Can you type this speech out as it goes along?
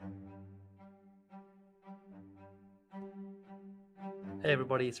Hey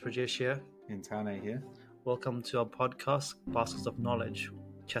everybody, it's Prajesh here. And Tane here. Welcome to our podcast, Baskets of Knowledge,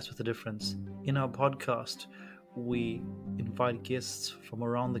 Chats with a Difference. In our podcast, we invite guests from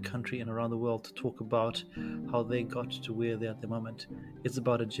around the country and around the world to talk about how they got to where they're at the moment. It's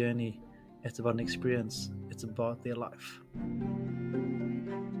about a journey, it's about an experience, it's about their life.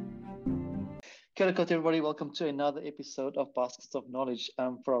 Kia ora koutou, everybody. Welcome to another episode of Baskets of Knowledge.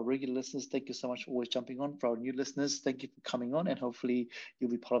 For our regular listeners, thank you so much for always jumping on. For our new listeners, thank you for coming on, and hopefully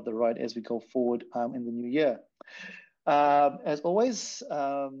you'll be part of the ride as we go forward in the new year. As always,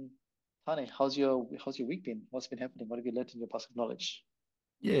 Tane, how's your week been? What's been happening? What have you learned in your Basket of Knowledge?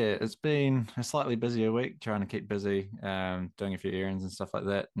 Yeah, it's been a slightly busier week, trying to keep busy, doing a few errands and stuff like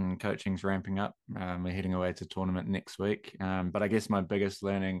that, and coaching's ramping up. We're heading away to tournament next week. But I guess my biggest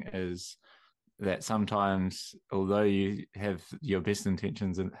learning is that sometimes, although you have your best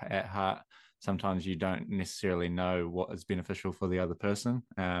intentions at heart, sometimes you don't necessarily know what is beneficial for the other person.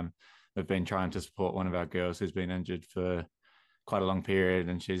 We've been trying to support one of our girls who's been injured for quite a long period,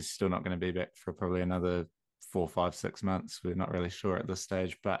 and she's still not going to be back for probably another 4, 5, 6 months. We're not really sure at this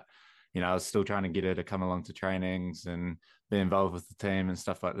stage, but I was still trying to get her to come along to trainings and be involved with the team and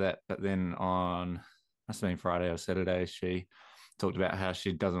stuff like that. But then on, must have been Friday or Saturday, she talked about how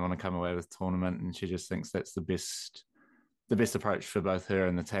she doesn't want to come away with tournament, and she just thinks that's the best approach for both her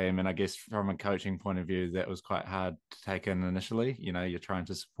and the team. And I guess from a coaching point of view, that was quite hard to take in initially. You're trying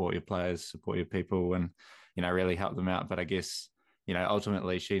to support your players, support your people, and really help them out. But I guess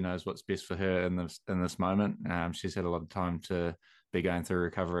ultimately she knows what's best for her in this moment. She's had a lot of time to be going through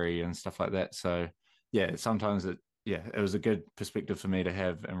recovery and stuff like that. So yeah, sometimes it was a good perspective for me to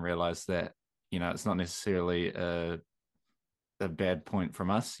have and realize that it's not necessarily a bad point from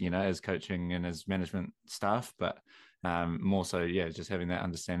us, as coaching and as management staff, but more so, yeah, just having that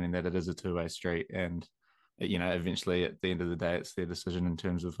understanding that it is a two-way street, and eventually at the end of the day, it's their decision in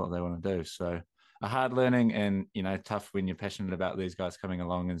terms of what they want to do. So a hard learning, and tough when you're passionate about these guys coming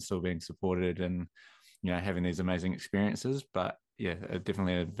along and still being supported, and having these amazing experiences. But yeah,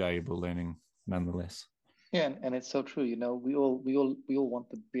 definitely a valuable learning nonetheless. Yeah, and it's so true. We all want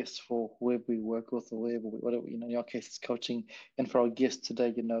the best for whoever we work with or wherever whatever. In your case, it's coaching. And for our guest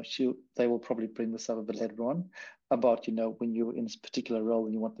today, they will probably bring this up a bit later on about, when you're in this particular role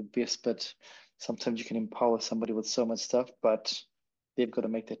and you want the best, but sometimes you can empower somebody with so much stuff, but they've got to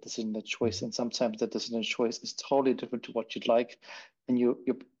make that decision, that choice. And sometimes that decision and choice is totally different to what you'd like. And you're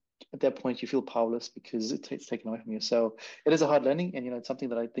at that point you feel powerless because it's taken away from you. So it is a hard learning, and it's something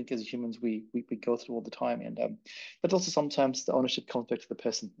that I think as humans we go through all the time. And but also sometimes the ownership comes back to the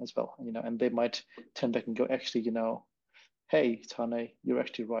person as well. And they might turn back and go, actually, hey, Tane, you're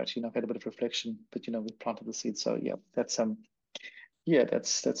actually right. I've had a bit of reflection, but we planted the seed. So that's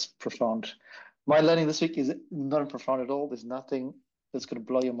profound. My learning this week is not profound at all. There's nothing that's going to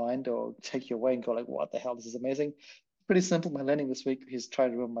blow your mind or take you away and go like, what the hell? This is amazing. Pretty simple. My learning this week is try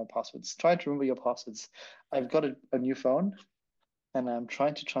to remember my passwords. Try to remember your passwords. I've got a new phone, and I'm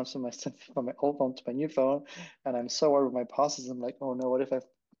trying to transfer my stuff from my old phone to my new phone, and I'm so worried with my passwords. I'm like, oh no, what if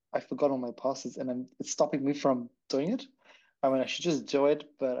I've forgotten all my passwords, and it's stopping me from doing it. I mean, I should just do it,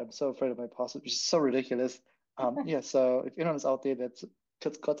 but I'm so afraid of my password, which is so ridiculous. Yeah. So if anyone's out there that's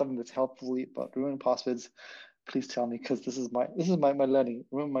got something that's helpful about remembering passwords, please tell me, because this is my learning.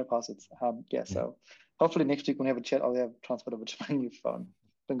 Remember my passwords. Yeah. Yeah. So hopefully next week when we have a chat, I'll have transferred over to my new phone.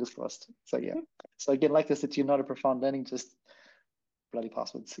 Fingers crossed. So yeah. So again, like I said, you're not a profound learning, just bloody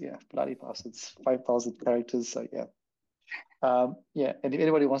passwords. Yeah, bloody passwords. 5,000 characters. So yeah. Yeah. And if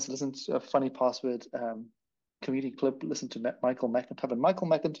anybody wants to listen to a funny password community clip, listen to Michael McIntyre. And Michael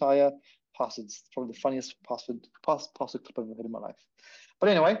McIntyre passwords. It's probably the funniest password clip I've ever heard in my life. But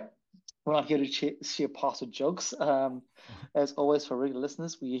anyway, we're not here to share password jokes. As always, for regular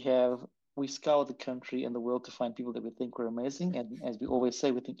listeners, we scour the country and the world to find people that we think are amazing. And as we always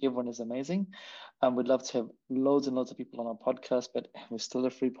say, we think everyone is amazing. We'd love to have loads and loads of people on our podcast, but we're still a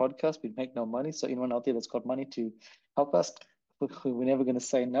free podcast. We make no money. So anyone out there that's got money to help us, we're never going to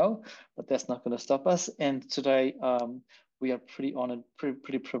say no, but that's not going to stop us. And today, we are pretty honored,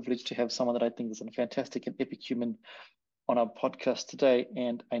 pretty privileged to have someone that I think is a fantastic and epic human on our podcast today,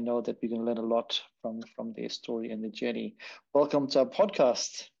 and I know that we're going to learn a lot from their story and their journey. Welcome to our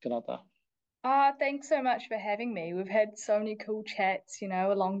podcast, Ghananta. Thanks so much for having me. We've had so many cool chats,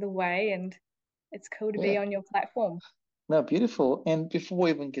 along the way, and it's cool to be Yeah, on your platform. no, beautiful. And before we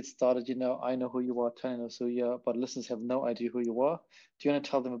even get started, I know who you are, Tony knows who you are, but listeners have no idea who you are. Do you want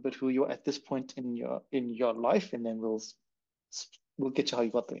to tell them a bit who you are at this point in your life, and then we'll get you how you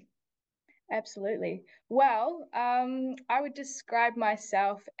got there. Absolutely. Well, I would describe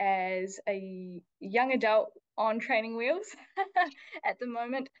myself as a young adult on training wheels at the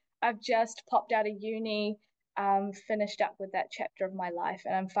moment. I've just popped out of uni, finished up with that chapter of my life,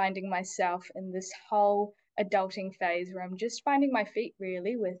 and I'm finding myself in this whole adulting phase where I'm just finding my feet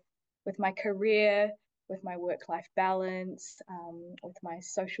really with my career, with my work-life balance, with my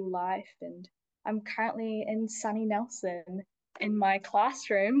social life, and I'm currently in sunny Nelson in my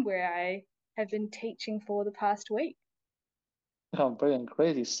classroom where I have been teaching for the past week. Oh, brilliant,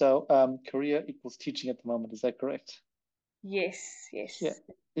 crazy. So, career equals teaching at the moment. Is that correct? Yes, Yeah, yes.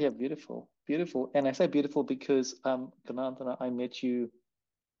 yeah, beautiful, beautiful. And I say beautiful because Ghananta, I met you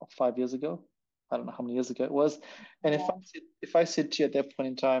 5 years ago. I don't know how many years ago it was. And Yeah. if I said to you at that point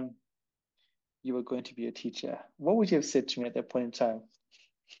in time you were going to be a teacher, what would you have said to me at that point in time?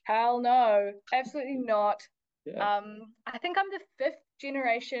 Hell no, absolutely not. Yeah, I think I'm the fifth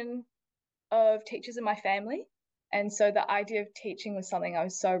generation of teachers in my family. And so the idea of teaching was something I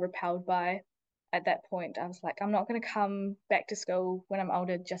was so repelled by at that point. I was like, I'm not going to come back to school when I'm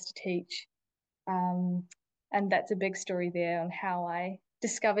older just to teach. Um, and that's a big story there on how I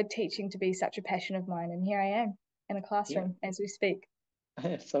discovered teaching to be such a passion of mine. And here I am in a yeah. classroom as we speak.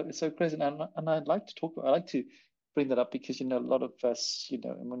 So it's so crazy, and I'd like to talk. I like to bring that up because a lot of us,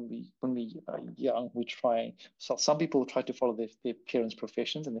 when we are young, we try. So some people try to follow their parents'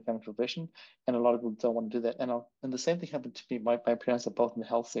 professions and their family profession, and a lot of people don't want to do that. And the same thing happened to me. My parents are both in the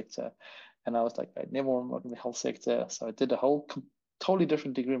health sector, and I was like, I never want to work in the health sector, so I did a whole totally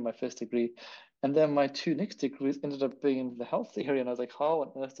different degree in my first degree. And then my two next degrees ended up being in the health area, and I was like, how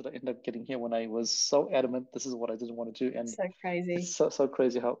on earth did I end up getting here when I was so adamant this is what I didn't want to do? And So it's crazy. so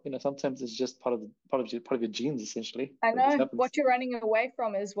crazy how sometimes it's just part of your genes essentially. I It just know happens. what you're running away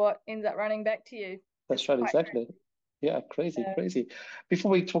from is what ends up running back to you. That's It's right, quite exactly. Yeah, crazy, true. crazy.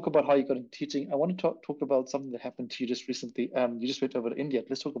 Before we talk about how you got into teaching, I want to talk about something that happened to you just recently. You just went over to India.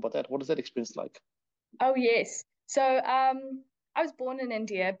 Let's talk about that. What is that experience like? Oh, yes. So, I was born in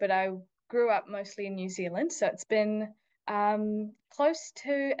India, but I grew up mostly in New Zealand. So it's been close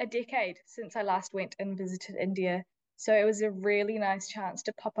to a decade since I last went and visited India. So it was a really nice chance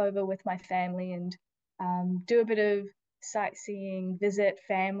to pop over with my family and do a bit of sightseeing, visit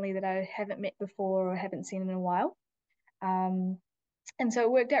family that I haven't met before or haven't seen in a while. Um, and so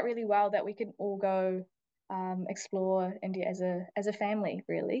it worked out really well that we could all go explore India as a family,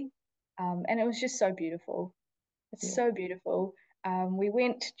 really. And it was just so beautiful. It's Yeah, so beautiful. We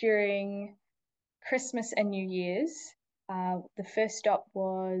went during Christmas and New Year's. The first stop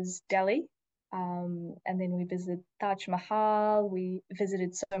was Delhi, and then we visited Taj Mahal. We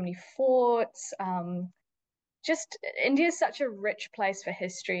visited so many forts. Just India is such a rich place for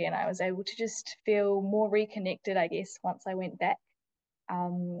history, and I was able to just feel more reconnected, I guess, once I went back.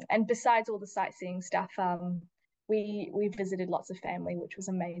 And besides all the sightseeing stuff, we visited lots of family, which was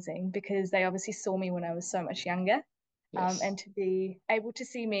amazing because they obviously saw me when I was so much younger. yes. And to be able to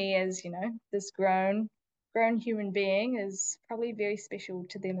see me as, this grown human being is probably very special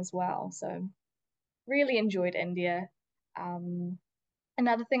to them as well. So really enjoyed India. Um,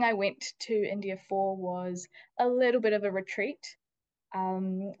 Another thing I went to India for was a little bit of a retreat.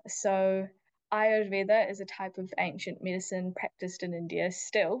 So Ayurveda is a type of ancient medicine practiced in India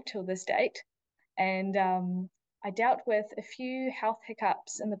still till this date. And I dealt with a few health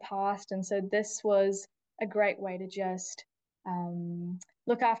hiccups in the past. And so this was a great way to just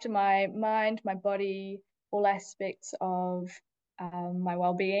look after my mind, my body, all aspects of my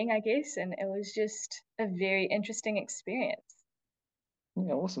well-being, I guess. And it was just a very interesting experience.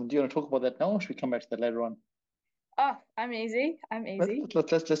 Yeah, awesome. Do you want to talk about that now, or should we come back to that later on? Oh, I'm easy. I'm easy.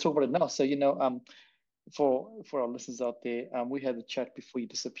 Let's talk about it now. So, for our listeners out there, we had a chat before you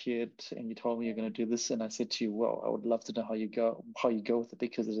disappeared, and you told me you're going to do this, and I said to you, "Well, I would love to know how you go with it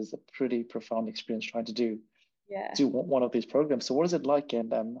because it is a pretty profound experience trying to Yeah. do one of these programs." So, what is it like,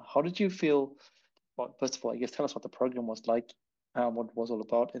 and how did you feel? Well, first of all, I guess tell us what the program was like, what it was all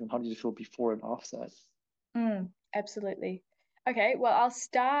about, and how did you feel before and after that? Absolutely. Okay, well, I'll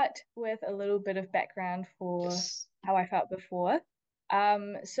start with a little bit of background for Yes. how I felt before.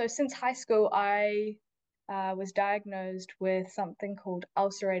 So since high school, I was diagnosed with something called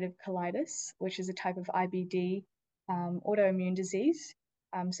ulcerative colitis, which is a type of IBD, autoimmune disease.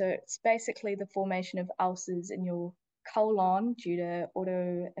 So it's basically the formation of ulcers in your colon due to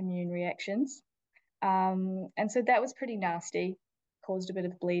autoimmune reactions. And so that was pretty nasty, caused a bit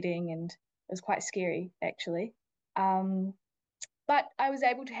of bleeding, and it was quite scary, actually. Um, but I was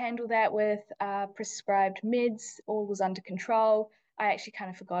able to handle that with prescribed meds. All was under control. I actually kind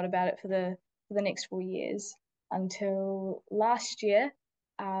of forgot about it for the next 4 years until last year.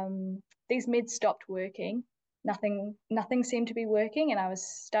 These meds stopped working. Nothing seemed to be working, and I was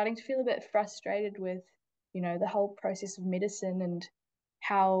starting to feel a bit frustrated with the whole process of medicine and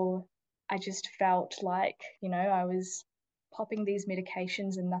how I just felt like, I was popping these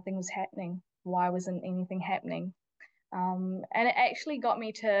medications and nothing was happening. Why wasn't anything happening? And it actually got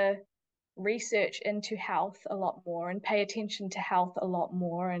me to research into health a lot more and pay attention to health a lot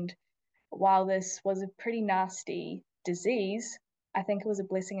more. And while this was a pretty nasty disease, I think it was a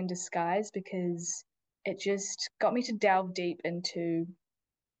blessing in disguise because it just got me to delve deep into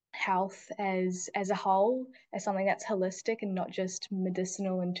health as a whole, as something that's holistic and not just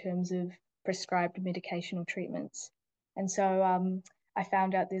medicinal in terms of prescribed medication or treatments. And so I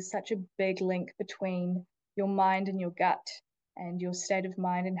found out there's such a big link between your mind and your gut and your state of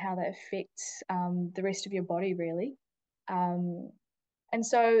mind and how that affects the rest of your body, really. Um, and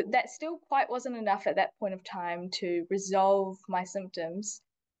so that still quite wasn't enough at that point of time to resolve my symptoms.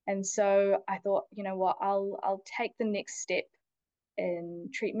 And so I thought, you know what, I'll take the next step in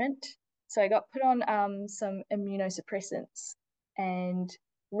treatment. So I got put on some immunosuppressants, and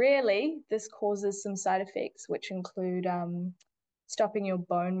rarely this causes some side effects, which include stopping your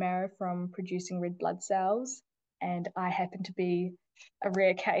bone marrow from producing red blood cells. And I happen to be a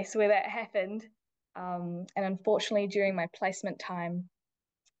rare case where that happened. And unfortunately, during my placement time,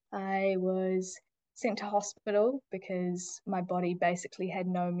 I was sent to hospital because my body basically had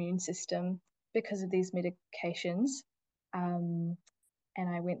no immune system because of these medications. Um, and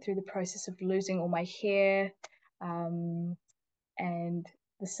I went through the process of losing all my hair, um, and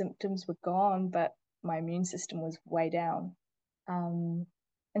the symptoms were gone, but my immune system was way down. Um,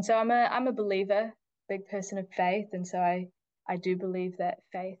 and so I'm a believer, big person of faith, and so I do believe that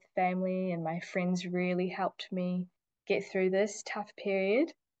faith, family, and my friends really helped me get through this tough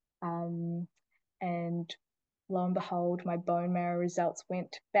period. Um, and lo and behold, my bone marrow results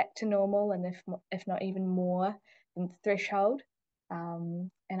went back to normal, and if not even more than the threshold.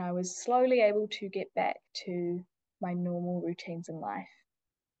 And I was slowly able to get back to my normal routines in life.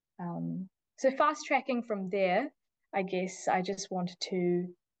 So fast tracking from there, I guess I just wanted to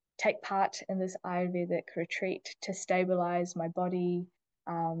take part in this Ayurvedic retreat to stabilize my body,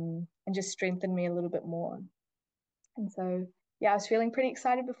 and just strengthen me a little bit more. And so, yeah, I was feeling pretty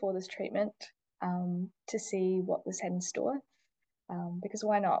excited before this treatment, to see what this had in store, because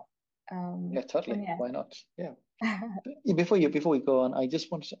why not? Yeah, And totally. yeah. Why not? Yeah. Before we go on, I just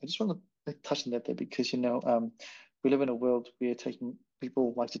want to touch on that there because we live in a world where taking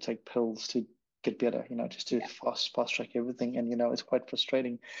people like to take pills to get better, just to Yeah. fast track everything, and it's quite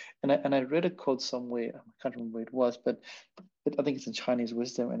frustrating. And I read a quote somewhere, I can't remember where it was, but I think it's in Chinese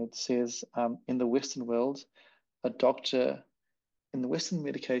wisdom, and it says, in the Western world, a doctor in the Western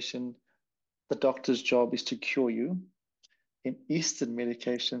medication, the doctor's job is to cure you. In Eastern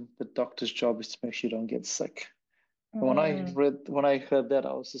medication, the doctor's job is to make sure you don't get sick. Mm, When I heard that,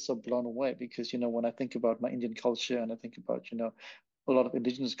 I was just so blown away because when I think about my Indian culture and I think about a lot of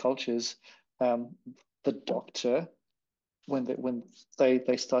indigenous cultures, um, the doctor when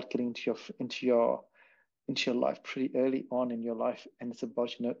they start getting into your life pretty early on in your life, and it's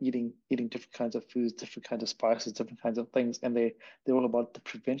about eating different kinds of foods, different kinds of spices, different kinds of things, and they're all about the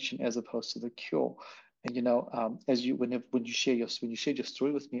prevention as opposed to the cure. And as you when you shared your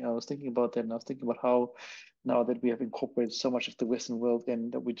story with me, I was thinking about that, and I was thinking about how now that we have incorporated so much of the Western world,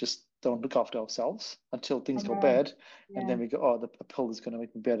 and that we just don't look after ourselves until I things go know. bad, and Yeah. then we go, oh, the pill is going to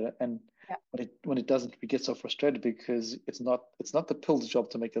make me better, and Yeah. when it doesn't, we get so frustrated because it's not the pill's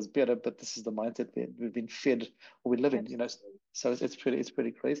job to make us better, but this is the mindset we've been fed or we live in. Absolutely. So it's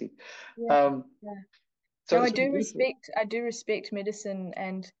pretty crazy. Yeah. Um, Yeah. so No, it's really beautiful. I do respect medicine,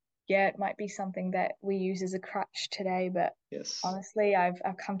 and yeah, it might be something that we use as a crutch today, but Yes, honestly, I've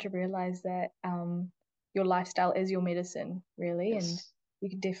come to realize that your lifestyle is your medicine, really, and yes, you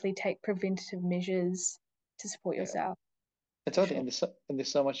can definitely take preventative measures to support yeah. yourself It's for totally, sure. and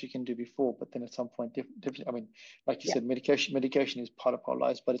there's so much you can do before, but then at some point, differently. I mean, like you Yeah, said, medication is part of our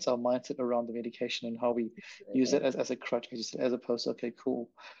lives, but it's our mindset around the medication and how we use it absolutely. as a crutch, as you said, as opposed to, okay, cool,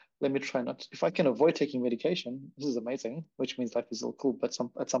 let me try not. If I can avoid taking medication, this is amazing, which means life is still cool. But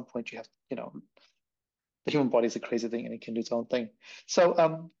at some point, you have, the human body is a crazy thing and it can do its own thing.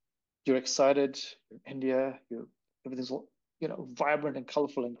 So, you're excited, you're in India, everything's all, vibrant and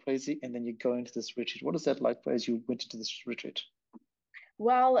colorful and crazy, and then you go into this retreat. What is that like as you went into this retreat?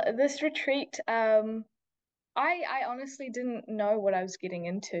 Well, this retreat, I honestly didn't know what I was getting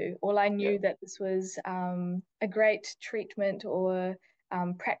into. All I Yeah. knew that this was a great treatment or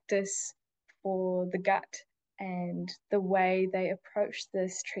practice for the gut. And the way they approached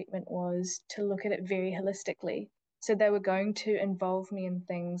this treatment was to look at it very holistically. So they were going to involve me in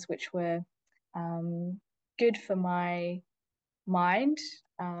things which were um, good for my mind,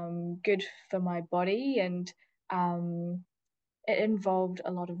 good for my body, and it involved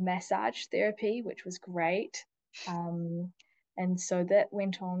a lot of massage therapy, which was great. And so that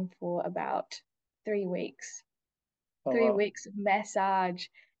went on for about 3 weeks. Oh, 3 weeks of massage,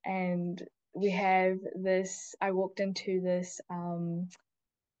 and we have this. I walked into this.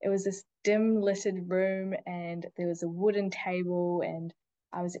 It was this dim lighted room, and there was a wooden table, and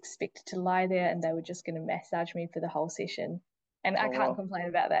I was expected to lie there, and they were just going to massage me for the whole session. And I can't wow. complain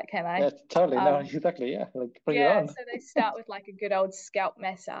about that, can Yeah, I? totally. No, Um, exactly. Yeah, like bring it yeah, on. so they start with like a good old scalp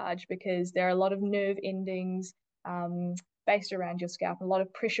massage because there are a lot of nerve endings based around your scalp, a lot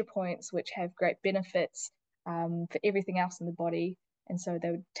of pressure points, which have great benefits for everything else in the body. And so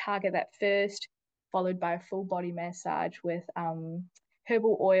they would target that first, followed by a full body massage with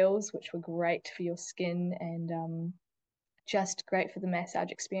herbal oils, which were great for your skin and just great for the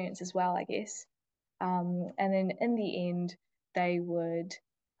massage experience as well, I guess. And then in the end, they would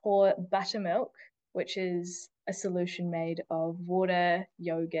pour buttermilk, which is a solution made of water,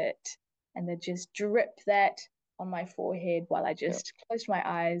 yogurt, and they just drip that on my forehead while I Yeah. just closed my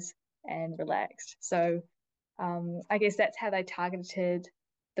eyes and relaxed. So I guess that's how they targeted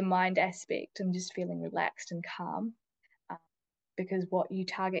the mind aspect and just feeling relaxed and calm because what you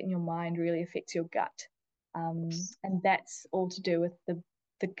target in your mind really affects your gut. And that's all to do with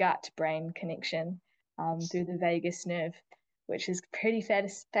the gut brain connection through the vagus nerve, which is pretty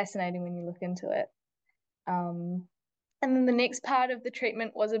fascinating when you look into it. Um, and then the next part of the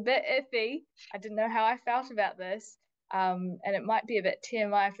treatment was a bit iffy. I didn't know how I felt about this. And it might be a bit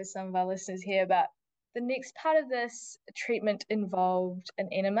TMI for some of our listeners here, but the next part of this treatment involved an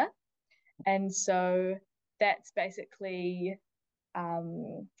enema. And so that's basically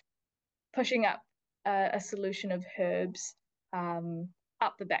um, pushing up a solution of herbs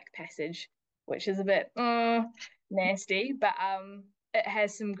up the back passage, which is a bit nasty, but it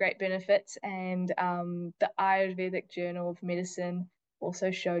has some great benefits. And the Ayurvedic Journal of Medicine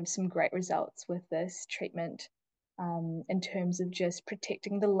also showed some great results with this treatment in terms of just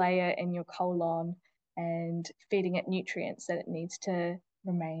protecting the layer in your colon and feeding it nutrients that it needs to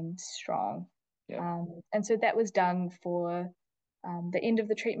remain strong. Yeah. And so that was done for the end of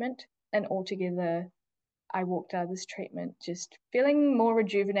the treatment, and altogether, I walked out of this treatment just feeling more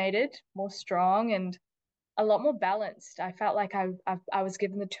rejuvenated, more strong, and a lot more balanced. I felt like I was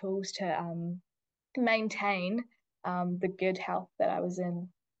given the tools to maintain the good health that I was in.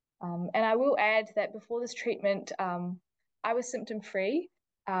 And I will add that before this treatment, I was symptom free.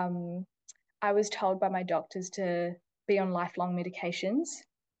 I was told by my doctors to be on lifelong medications,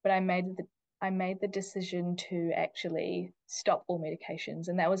 but I made the decision to actually stop all medications,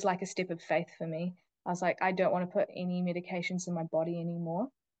 and that was like a step of faith for me. I was like, I don't want to put any medications in my body anymore.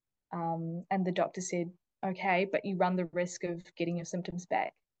 And the doctor said, okay, but you run the risk of getting your symptoms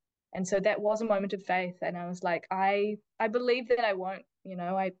back. And so that was a moment of faith. And I was like, I believe that I won't,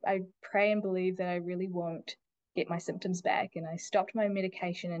 I pray and believe that I really won't get my symptoms back. And I stopped my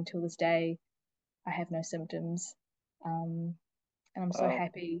medication until this day. I have no symptoms. And I'm so Wow.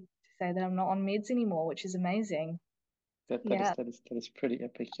 happy to say that I'm not on meds anymore, which is amazing. Yeah, That is pretty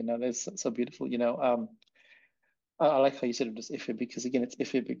epic. That's so, so beautiful. I like how you said it was iffy because again, it's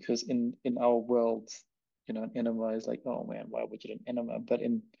iffy because in our world, an enema is like, oh man, why would you do an enema? But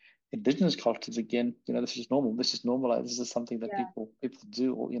in indigenous cultures, again, this is normal. This is normalized. This is something that yeah, people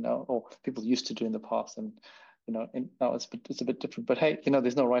do, or people used to do in the past, and now it's a bit different. But hey,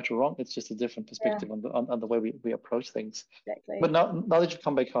 there's no right or wrong. It's just a different yeah, perspective on the way we approach things. But exactly. now that you've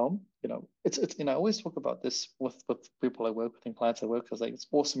come back home, it's I always talk about this with people I work with and clients I work with. Like it's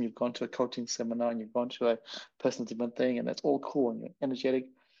awesome you've gone to a coaching seminar and you've gone to a personal development thing, and that's all cool and you're energetic.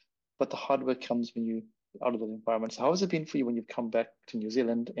 But the hard work comes when you out of the environment. So how has it been for you when you've come back to New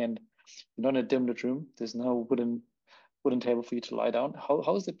Zealand and you're not in a dim lit room? There's no wooden table for you to lie down. How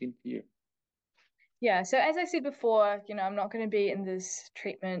has it been for you? Yeah, so as I said before, I'm not going to be in this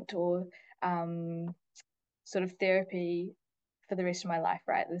treatment or um, sort of therapy for the rest of my life,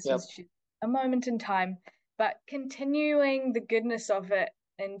 right? This is Yep. just a moment in time, but continuing the goodness of it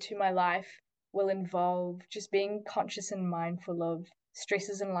into my life will involve just being conscious and mindful of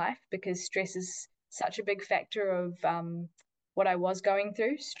stresses in life because stress is such a big factor of what I was going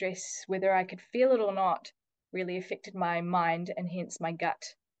through. Stress, whether I could feel it or not, really affected my mind and hence my gut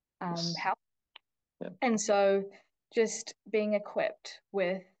Yes. health. Yep. And so just being equipped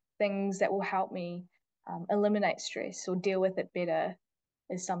with things that will help me eliminate stress or deal with it better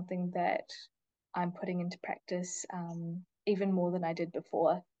is something that I'm putting into practice even more than I did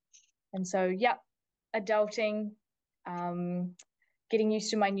before. And so, yeah, adulting, um, getting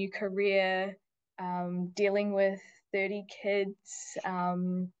used to my new career, dealing with 30 kids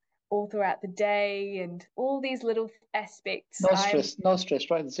all throughout the day and all these little aspects. No stress, no stress,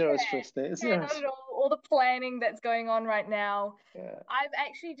 right? Zero Yeah, stress there. yeah, Zero. not at all the planning that's going on right now. Yeah, I've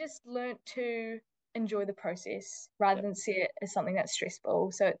actually just learnt to enjoy the process rather yeah, than see it as something that's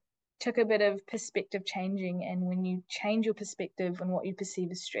stressful. So it took a bit of perspective changing. And when you change your perspective on what you perceive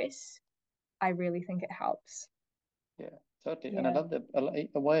as stress, I really think it helps. yeah, totally. And I Yeah. love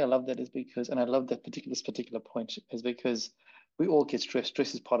that. The way I love that is because, and I love that particular point is because we all get stressed.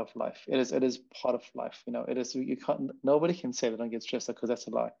 Stress is part of life. It is part of life. You know, it is. You can't. Nobody can say they don't get stressed because that's a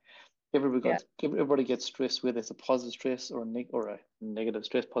lie. Yeah, Everybody gets stressed, whether it's a positive stress or a negative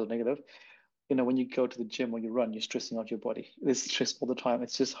stress, positive, negative. You know, when you go to the gym or you run, you're stressing out your body. There's stress all the time.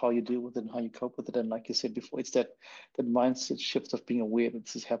 It's just how you deal with it and how you cope with it. And like you said before, it's that mindset shift of being aware that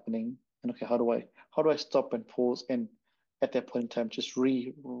this is happening. And okay, how do I stop and pause and at that point in time just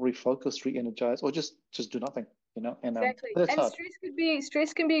refocus, re-energize, or just do nothing, you know? And exactly. but it's And hard.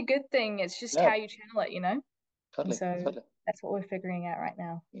 stress can be a good thing. It's just Yeah, how you channel it, you know? And totally, so totally. that's what we're figuring out right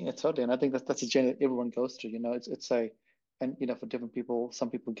now. Yeah, totally. And I think that's a journey that everyone goes through. You know, it's a, and you know, for different people, some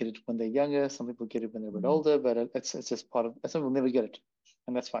people get it when they're younger, some people get it when they're a bit Mm. older, but it's just part of. Some will never get it,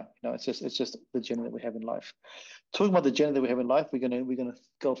 and that's fine. You know, it's just the journey that we have in life. Talking about the journey that we have in life, we're gonna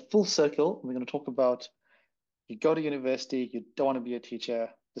go full circle. We're gonna talk about you go to university, you don't want to be a teacher.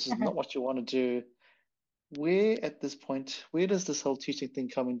 This is not what you want to do. Where at this point, where does this whole teaching thing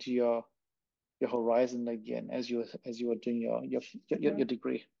come into your horizon again as you are doing your Mhm.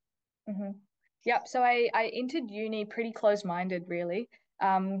 degree? Hmm. Yep. So I entered uni pretty close-minded, really.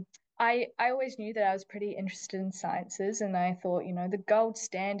 Um, I always knew that I was pretty interested in sciences, and I thought, the gold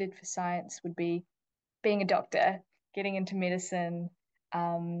standard for science would be being a doctor, getting into medicine,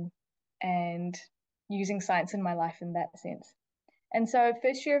 um, and using science in my life in that sense. And so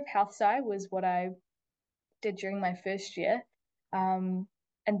first year of health sci was what I did during my first year. Um,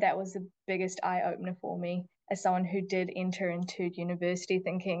 and that was the biggest eye opener for me as someone who did enter into university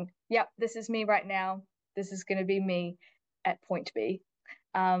thinking, yep, this is me right now. This is going to be me at point B.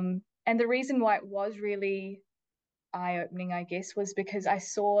 And the reason why it was really eye opening, I guess, was because I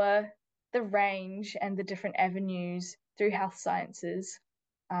saw the range and the different avenues through health sciences,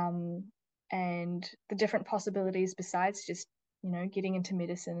 um, and the different possibilities besides just getting into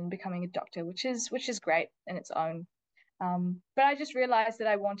medicine and becoming a doctor, which is great in its own. But I just realized that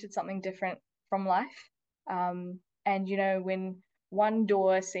I wanted something different from life. And when one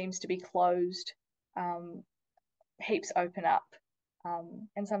door seems to be closed, um, heaps open up.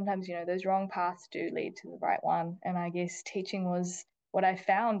 And sometimes, those wrong paths do lead to the right one. And I guess teaching was what I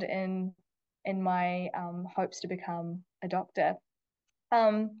found in my hopes to become a doctor.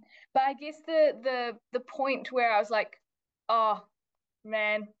 But I guess the point where I was like, oh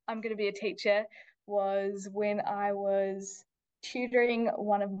man, I'm going to be a teacher was when I was tutoring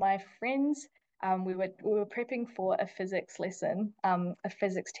one of my friends. We were prepping for a physics lesson, a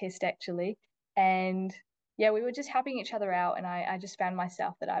physics test actually, and yeah, we were just helping each other out, and I just found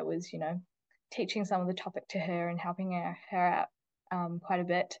myself that I was, teaching some of the topic to her and helping her out quite a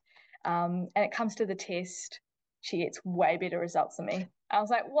bit. And it comes to the test, she gets way better results than me. I was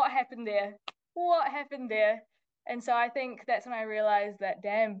like, what happened there? What happened there? And so I think that's when I realized that,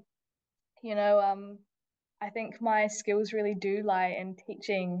 damn, you know, um, I think my skills really do lie in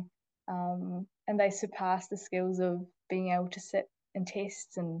teaching, and they surpass the skills of being able to sit in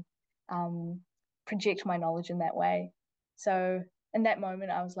tests and um, project my knowledge in that way. So in that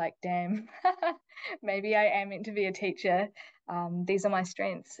moment, I was like, damn, maybe I am meant to be a teacher. These are my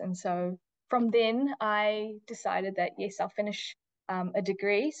strengths. And so from then, I decided that, yes, I'll finish a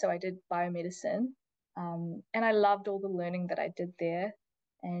degree. So I did biomedicine, and I loved all the learning that I did there.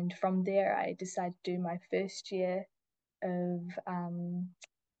 And from there, I decided to do my first year of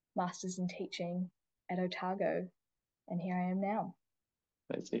Masters in Teaching at Otago. And here I am now.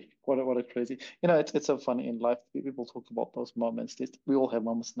 Crazy. What a crazy. You know, it's so funny in life. People talk about those moments. We all have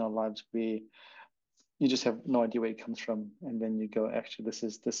moments in our lives where you just have no idea where it comes from, and then you go, actually, this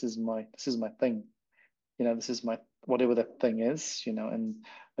is my thing. You know, this is my whatever that thing is, you know. And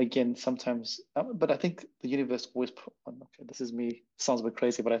again, sometimes, but I think the universe always okay, this is me, sounds a bit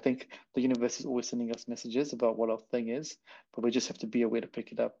crazy, but I think the universe is always sending us messages about what our thing is, but we just have to be aware to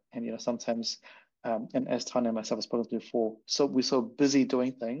pick it up. And you know, sometimes, and as Tanya and myself have spoken to before, so we're so busy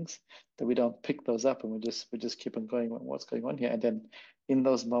doing things that we don't pick those up, and we just keep on going, what's going on here? And then in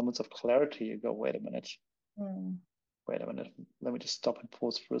those moments of clarity, you go, Mm. wait a minute, let me just stop and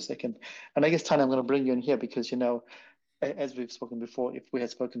pause for a second. And I guess, Tanya, I'm going to bring you in here because, you know, as we've spoken before, if we had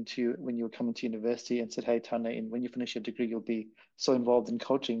spoken to you when you were coming to university and said, "Hey, Tane, and when you finish your degree, you'll be so involved in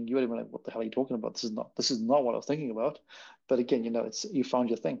coaching," you would have been like, "What the hell are you talking about? This is not what I was thinking about." But again, it's you found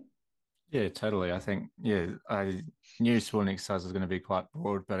your thing. Yeah, totally. I think, yeah, I knew sport and exercise was going to be quite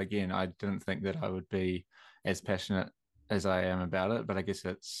broad, but again, I didn't think that I would be as passionate as I am about it. But I guess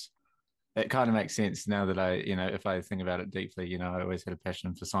it kind of makes sense now that if I think about it deeply, I always had a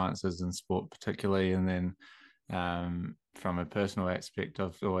passion for sciences and sport particularly. And then from a personal aspect,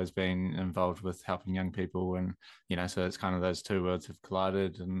 I've always been involved with helping young people. And, so it's kind of those two worlds have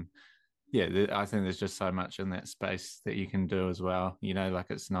collided. And yeah, I think there's just so much in that space that you can do as well. Like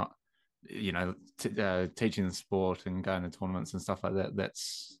it's not, teaching the sport and going to tournaments and stuff like that.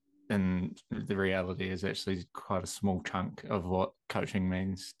 That's in the reality is actually quite a small chunk of what coaching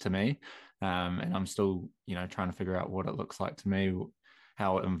means to me. And I'm still, trying to figure out what it looks like to me,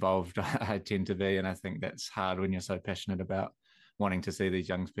 how involved I tend to be. And I think that's hard when you're so passionate about wanting to see these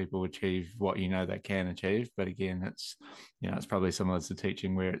young people achieve what they can achieve. But again, it's probably similar to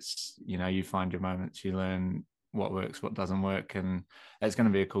teaching where it's, you find your moments, you learn what works, what doesn't work, and it's going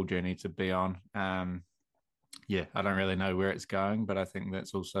to be a cool journey to be on. Yeah, I don't really know where it's going, but I think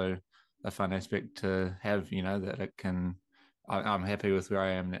that's also a fun aspect to have, that it can. I'm happy with where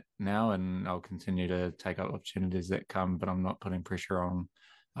I am now, and I'll continue to take up opportunities that come, but I'm not putting pressure on.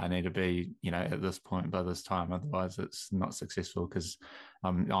 I need to be, at this point by this time, otherwise it's not successful because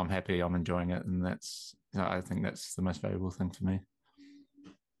I'm happy, I'm enjoying it, and I think that's the most valuable thing for me.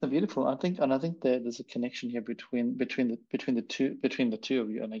 Beautiful. I think that there's a connection here between the two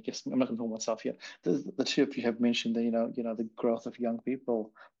of you. And I guess I'm not going to talk myself here. The two of you have mentioned that the growth of young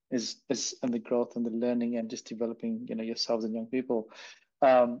people is and the growth and the learning and just developing yourselves and young people.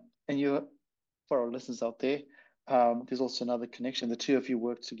 And you, for our listeners out there, there's also another connection. The two of you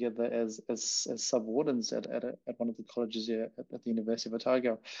work together as sub wardens at one of the colleges here at the University of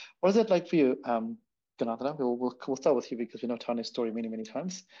Otago. What is it like for you? Ghananta, we'll start with you because we know Tane's story many, many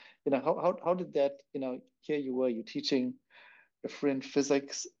times. How did that, here you were, you're teaching your friend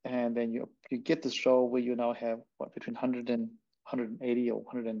physics, and then you get this role where you now have what between 100 and 180 or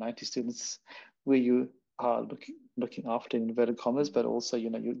 190 students where you are looking after in inverted commas, but also,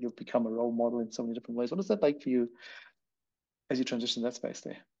 you become a role model in so many different ways. What is that like for you as you transition that space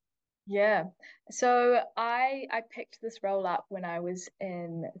there? Yeah. So I picked this role up when I was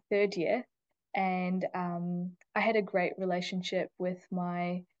in third year, and I had a great relationship with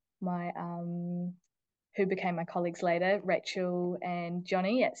my who became my colleagues later, Rachel and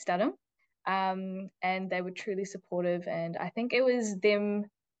Johnny at Studham. And they were truly supportive, and I think it was them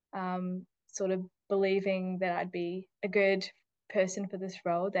sort of believing that I'd be a good person for this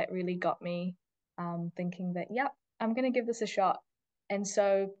role that really got me thinking that, yep, I'm going to give this a shot. And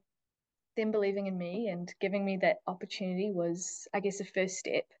so them believing in me and giving me that opportunity was, I guess, a first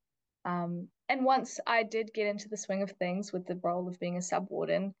step. And once I did get into the swing of things with the role of being a sub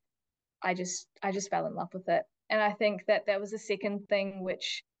warden, I just fell in love with it. And I think that that was the second thing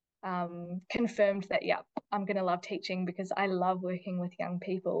which confirmed that, yeah, I'm going to love teaching because I love working with young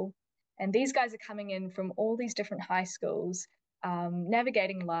people. And these guys are coming in from all these different high schools,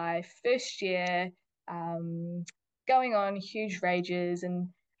 navigating life, first year, um, going on huge rages and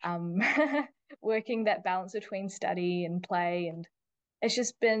um, working that balance between study and play. And it's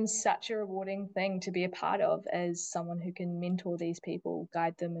just been such a rewarding thing to be a part of as someone who can mentor these people,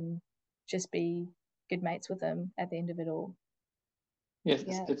 guide them, and just be good mates with them at the end of it all. Yes,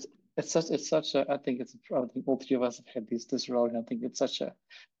 Yeah. it's such a I think all three of us have had this role, and I think it's such a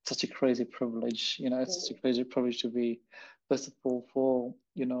crazy privilege. It's such a crazy privilege to be first of all for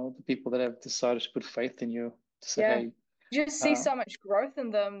the people that have decided to put faith in you to say, Yeah. hey, You just see uh, so much growth in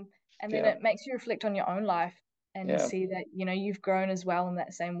them, and then yeah, it makes you reflect on your own life and yeah, see that, you've grown as well in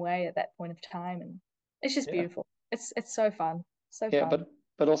that same way at that point of time. And it's just yeah, beautiful. It's so fun. So yeah, fun.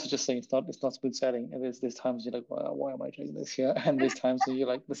 but also just saying it's not smooth sailing. And there's times you're like, why am I doing this here? And there's times when you're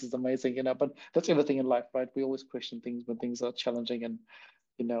like, this is amazing, But that's everything in life, right? We always question things when things are challenging, and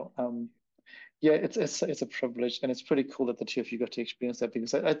you know, um, yeah, it's a privilege, and it's pretty cool that the two of you got to experience that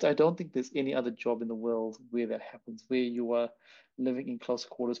because I don't think there's any other job in the world where that happens, where you are living in close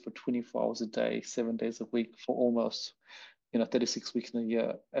quarters for 24 hours a day, 7 days a week for almost 36 weeks in a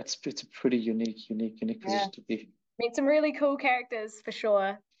year. It's a pretty unique Yeah. position to be. Meet some really cool characters for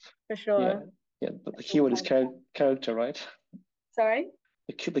sure. For Yeah, sure. yeah. But the It's all keyword is part of that. character, right? Sorry?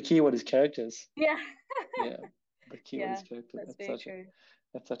 The keyword is characters. Yeah. Yeah, the keyword is Yeah, character. that's That's very such a true.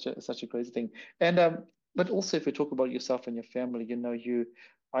 that's such a crazy thing. And but also if we talk about yourself and your family,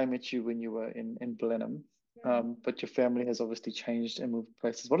 I met you when you were in Blenheim, Mm. but your family has obviously changed and moved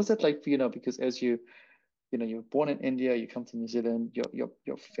places. What is that like for you now? Because as you you're born in India, you come to New Zealand,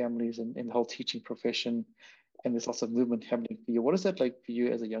 your family's in the whole teaching profession, and there's lots of movement happening for you. What is that like for you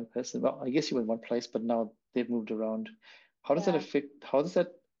as a young person? Well, I guess you were in one place, but now they've moved around. Yeah. How does that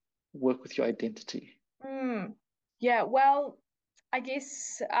work with your identity? Mm. Yeah, well, I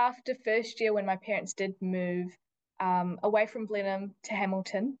guess after first year when my parents did move away from Blenheim to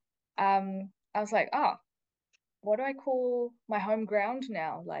Hamilton, I was like, oh, what do I call my home ground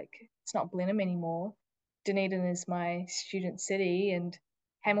now? Like, it's not Blenheim anymore. Dunedin is my student city, and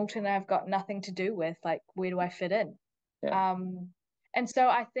Hamilton I've got nothing to do with. Like, where do I fit in? Yeah, Um, and so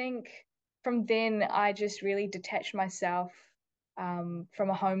I think from then I just really detached myself from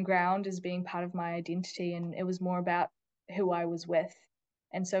a home ground as being part of my identity, and it was more about who I was with.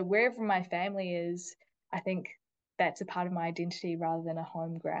 And so wherever my family is, I think that's a part of my identity rather than a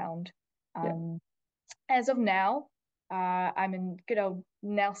home ground. yeah, Um, as of now, I'm in good old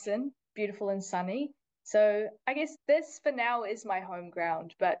Nelson, beautiful and sunny. So I guess this for now is my home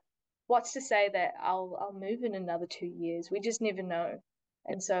ground, but what's to say that I'll move in another 2 years? We just never know.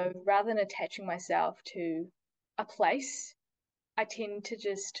 yeah, And so rather than attaching myself to a place, I tend to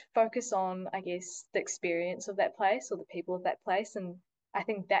just focus on, I guess, the experience of that place or the people of that place. And I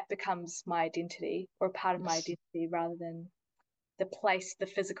think that becomes my identity or a part of my yes, identity rather than the place, the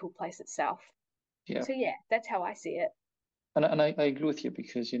physical place itself. yeah. So yeah, that's how I see it. And I agree with you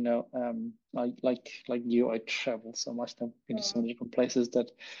because I like you, I travel so much. I've been to so Mm, many different places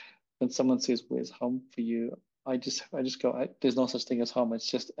that when someone says where's home for you, I just go, there's no such thing as home. It's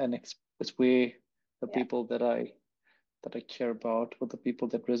just it's where the yeah, people that I care about, what the people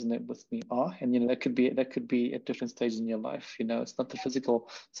that resonate with me are. And that could be at different stages in your life. It's not the physical.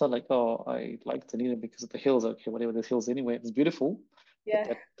 It's not like, oh, I like Dunedin because of the hills. Okay, whatever the hills anyway, it's beautiful. But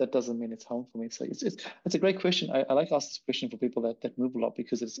yeah, that doesn't mean it's home for me. So it's a great question. I like to ask this question for people that move a lot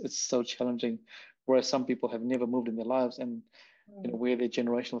because it's so challenging. Whereas some people have never moved in their lives, and mm, where their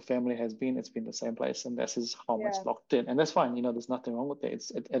generational family has been, it's been the same place, and this is home. It's yeah, locked in, and that's fine. There's nothing wrong with it.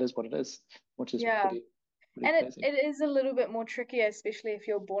 It is what it is, which is yeah. pretty And crazy. it is a little bit more trickier, especially if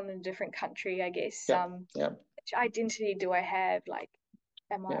you're born in a different country, I guess. Yeah, yeah, Which identity do I have? Like,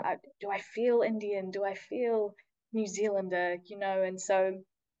 yeah, do I feel Indian? Do I feel New Zealander? And so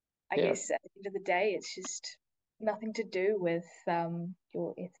I yeah. guess at the end of the day, it's just nothing to do with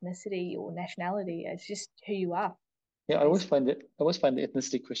your ethnicity or nationality. It's just who you are, Yeah, basically. I always find the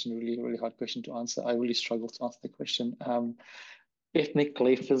ethnicity question really, really hard question to answer. I really struggle to answer the question.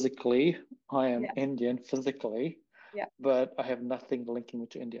 Ethnically, physically, I am Yeah, Indian physically, yeah, but I have nothing linking me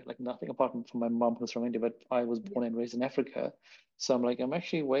to India, like nothing apart from my mom who's from India, but I was yeah, born and raised in Africa. So I'm like, I'm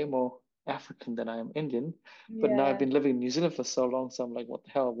actually way more African than I am Indian. But now I've yeah. been living in New Zealand for so long, so I'm like, what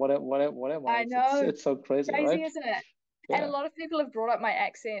the hell? What am I? I know. It's so crazy, Crazy, right? isn't it? And a Yeah, lot of people have brought up my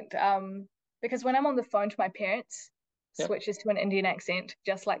accent, because when I'm on the phone to my parents, yep, switches to an Indian accent,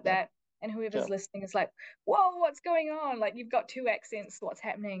 just like yep, that. And whoever's yep. listening is like, whoa, what's going on? Like, you've got two accents, what's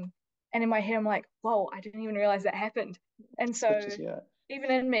happening? And in my head, I'm like, whoa, I didn't even realize that happened. And so Switches, yeah,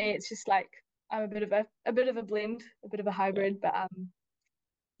 even in me, it's just like I'm a bit of a blend, a bit of a yeah. hybrid, but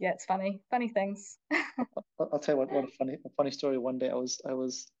yeah, it's funny. Funny things. I'll tell you what a funny story. One day I was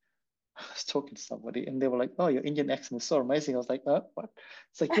talking to somebody and they were like, "Oh, your Indian accent is so amazing." I was like, what?"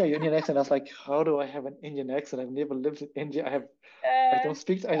 It's like, "Yeah, your Indian accent." I was like, "How do I have an Indian accent? I've never lived in India. Uh,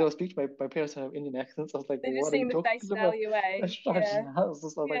 I don't speak to my parents who have Indian accents." I was like, they're just "What are you seeing the talking face about?" value, eh? That's right. Yeah, I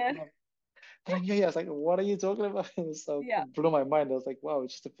was like, yeah, "Wow." They're like, yeah. I was like, "What are you talking about?" It was so yeah. it blew my mind. I was like, "Wow,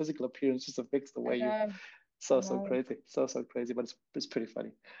 it's just a physical appearance, just to fix the I way you." know, I So know. crazy, so crazy, but it's pretty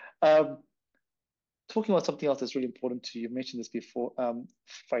funny. Um, Talking about something else that's really important to you, you mentioned this before,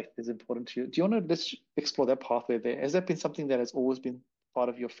 faith is important to you. Do you want to let's explore that pathway there? Has that been something that has always been part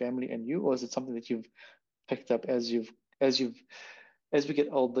of your family and you, or is it something that you've picked up as you've as we get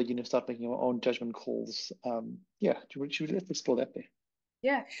older, start making your own judgment calls? Yeah, let's explore that there.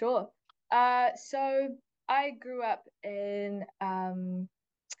 Yeah, sure. So I grew up in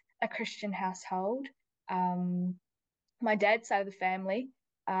a Christian household. Um, my dad's side of the family,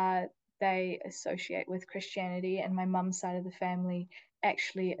 uh, they associate with Christianity, and my mum's side of the family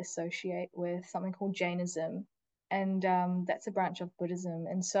actually associate with something called Jainism, and that's a branch of Buddhism.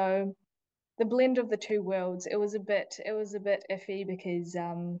 And so the blend of the two worlds, it was a bit iffy because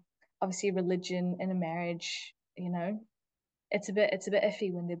obviously religion in a marriage, it's a bit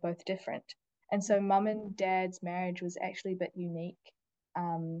iffy when they're both different. And so mum and dad's marriage was actually a bit unique,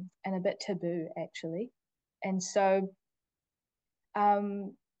 and a bit taboo actually. And so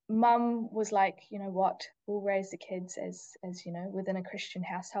mum was like, you know what, we'll raise the kids as within a Christian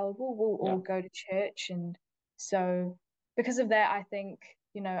household. We'll all Yeah, go to church. And so because of that, I think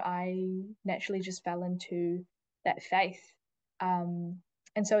I naturally just fell into that faith.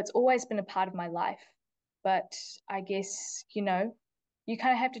 And so it's always been a part of my life. But I guess, you kind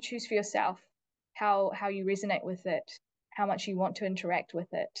of have to choose for yourself how you resonate with it, how much you want to interact with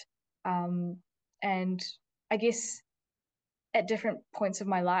it. And I guess at different points of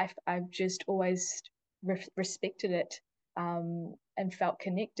my life, I've just always respected it, and felt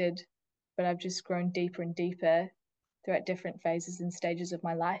connected, but I've just grown deeper and deeper throughout different phases and stages of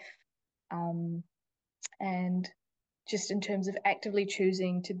my life. Um, and just in terms of actively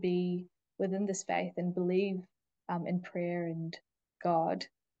choosing to be within this faith and believe, in prayer and God,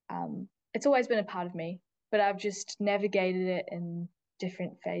 it's always been a part of me, but I've just navigated it in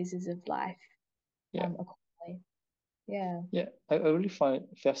different phases of life, Yeah. accordingly. Yeah. Yeah. I really find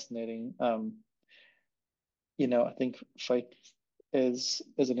it fascinating. I think faith is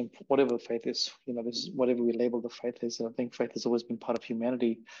whatever faith is, this is whatever we label the faith is. And I think faith has always been part of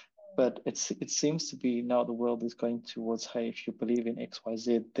humanity. But it seems to be now the world is going towards, hey, if you believe in X, Y,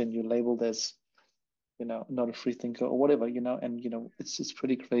 Z, then you're labeled as, not a free thinker or whatever, and it's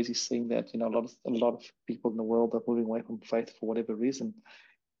pretty crazy seeing that, a lot of people in the world are moving away from faith for whatever reason.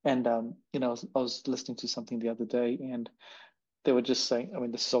 And I was listening to something the other day, and they were just saying, I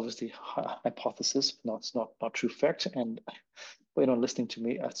mean, this is obviously hypothesis, no, it's not true fact. And listening to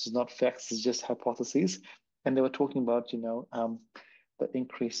me, this is not facts, it's just hypotheses. And they were talking about, the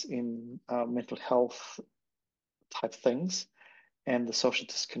increase in mental health type things and the social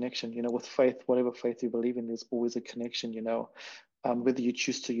disconnection. With faith, whatever faith you believe in, there's always a connection. Whether you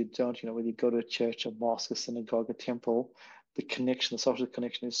choose to, you don't. Whether you go to a church, a mosque, a synagogue, a temple, the connection, the social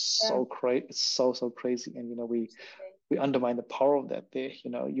connection is Yeah, so great. It's so crazy, and absolutely. we undermine the power of that. There,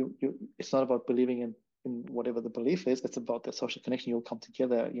 it's not about believing in whatever the belief is. It's about the social connection. You'll come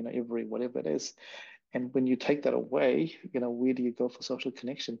together. Every whatever it is. And when you take that away, where do you go for social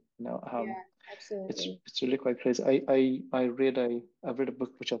connection? Yeah, It's absolutely. it's really quite crazy. I've read a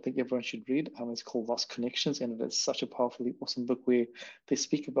book which I think everyone should read. It's called Lost Connections, and it's such a powerfully awesome book where they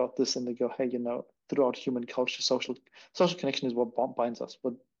speak about this and they go, hey, throughout human culture, social connection is what binds us.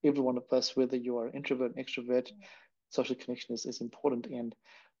 But every one of us, whether you are an introvert, an extrovert, social connection is important. And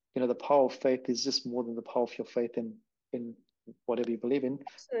the power of faith is just more than the power of your faith in whatever you believe in,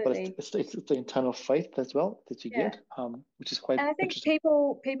 but Absolutely. it's the internal faith as well that you Yeah. get, which is quite And I think interesting.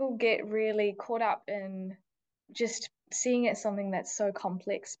 people get really caught up in just seeing it something that's so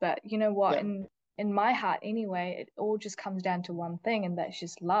complex. But you know what? Yeah, In my heart anyway, it all just comes down to one thing, and that's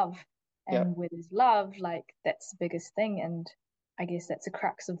just love. yeah, And where there's love, like that's the biggest thing. And I guess that's the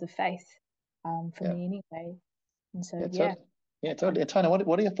crux of the faith, for yeah, me anyway. And so yeah, yeah, totally. Yeah, I, totally. And Tana,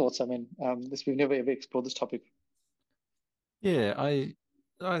 what are your thoughts? I mean, we've never ever explored this topic. Yeah,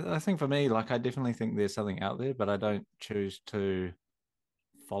 I think for me, like I definitely think there's something out there, but I don't choose to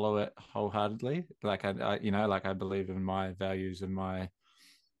follow it wholeheartedly. Like like I believe in my values and my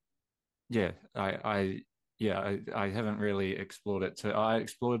yeah, I haven't really explored it. So I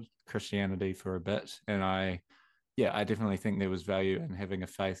explored Christianity for a bit, and I definitely think there was value in having a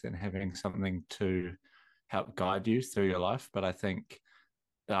faith and having something to help guide you through your life. But I think,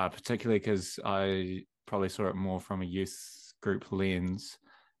 particularly because I probably saw it more from a youth group lens,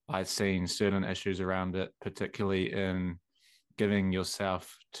 I've seen certain issues around it, particularly in giving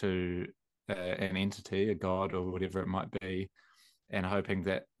yourself to an entity, a god, or whatever it might be, and hoping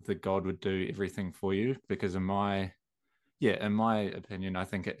that the god would do everything for you. Because in my opinion, I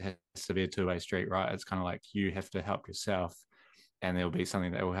think it has to be a two-way street, right? It's kind of like you have to help yourself, and there'll be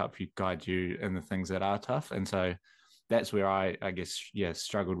something that will help you guide you in the things that are tough. And so that's where I guess,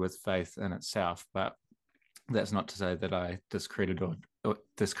 struggled with faith in itself. But that's not to say that I discredit it or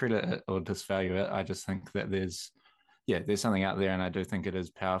disvalue it. I just think that there's something out there, and I do think it is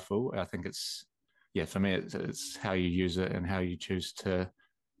powerful. I think for me, it's how you use it and how you choose to,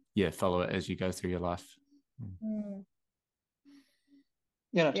 follow it as you go through your life. mm,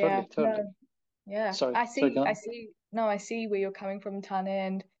 Yeah, no, yeah, totally, totally. no, yeah. Sorry, go on. I see where you're coming from, Tane.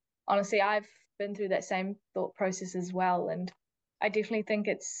 And honestly, I've been through that same thought process as well. And I definitely think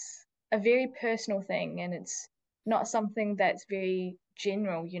it's a very personal thing, and it's not something that's very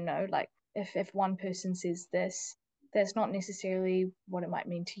general, like if one person says this, that's not necessarily what it might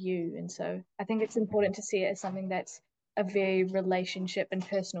mean to you. And so I think it's important to see it as something that's a very relationship and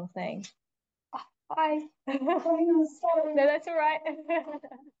personal thing. Hi. No, that's all right.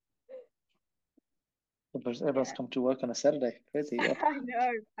 Everyone's Yeah. come to work on a Saturday. Crazy, yeah,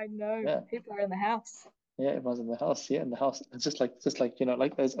 I know. yeah, People are in the house. yeah. Everyone's in the house. Yeah, in the house. It's just like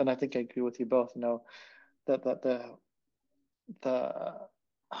like those. And I think I agree with you both. That the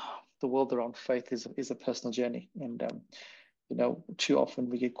the world around faith is a personal journey, and too often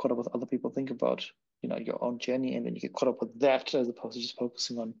we get caught up with other people think about, your own journey, and then you get caught up with that as opposed to just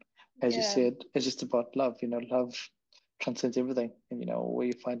focusing on, as you Yeah. said, it's just about love. Love transcends everything. And where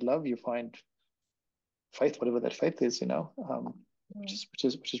you find love, you find faith, whatever that faith is, which Mm.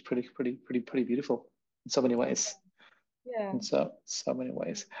 is pretty beautiful in so many ways. Yeah. In so many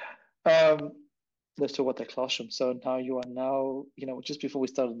ways. Um, let's talk about the classroom. So now you are now, just before we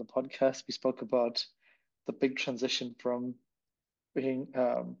started the podcast, we spoke about the big transition from being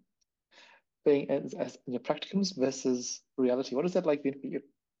as in your practicums versus reality. What is that like being for you?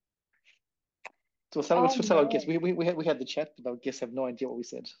 So Oh let's start our guess. no. We had the chat, but our guests have no idea what we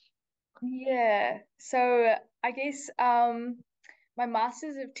said. Yeah. So I guess my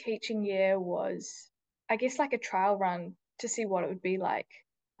Masters of Teaching year was, I guess, like a trial run to see what it would be like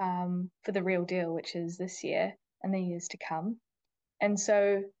for the real deal, which is this year and the years to come. And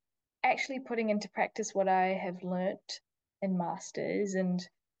so actually putting into practice what I have learnt in Masters and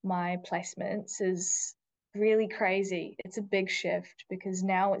my placements is really crazy. It's a big shift because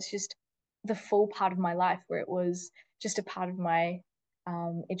now it's just the full part of my life where it was just a part of my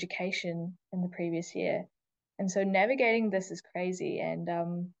education in the previous year. And so navigating this is crazy. And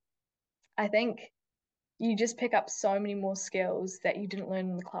I think you just pick up so many more skills that you didn't learn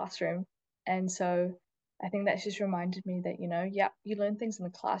in the classroom. And so I think that's just reminded me that, yeah, you learn things in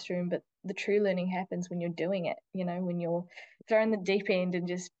the classroom, but the true learning happens when you're doing it, when you're thrown the deep end and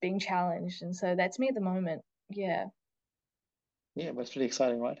just being challenged. And so that's me at the moment. Yeah. Yeah, but it's pretty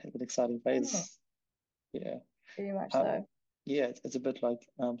exciting, right? It's an exciting Mm, phase. Yeah. very much Um, so. yeah, it's a bit like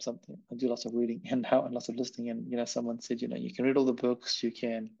something I do lots of reading and now and lots of listening. And someone said, you can read all the books, you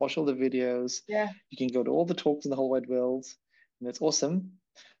can watch all the videos, Yeah. you can go to all the talks in the whole wide world, and that's awesome.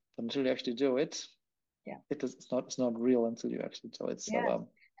 But until you actually do it, Yeah. it's not real until you actually do it. So Yeah.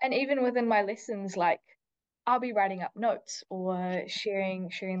 And even within my lessons, like I'll be writing up notes or sharing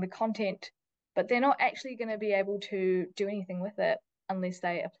the content, but they're not actually going to be able to do anything with it unless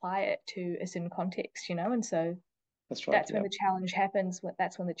they apply it to a certain context. And so that's right. that's when Yeah. the challenge happens.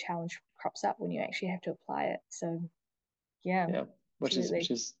 That's when the challenge crops up when you actually have to apply it. So yeah, Yeah. Which is which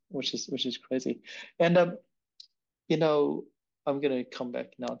absolutely. is which is which is crazy. And you know, I'm gonna come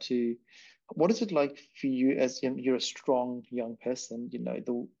back now to what is it like for you as you're a strong young person,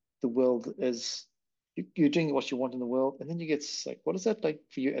 the world is you're doing what you want in the world, and then you get sick. What is that like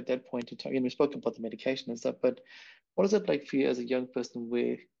for you at that point in time? We spoke about the medication and stuff, but what is it like for you as a young person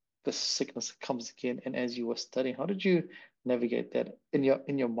where the sickness comes again? And as you were studying, how did you navigate that in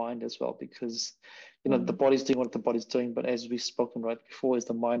your mind as well? Because the Mm. body's doing what the body's doing, but as we've spoken right before, is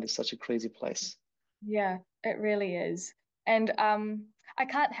the mind is such a crazy place. Yeah, it really is. And I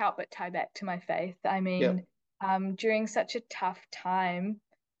can't help but tie back to my faith. I Yeah, mean, during such a tough time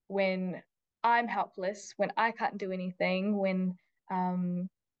when I'm helpless, when I can't do anything, when um,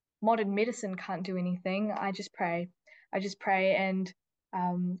 modern medicine can't do anything, I just pray. I just pray. And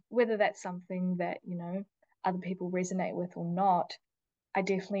whether that's something that, other people resonate with or not, I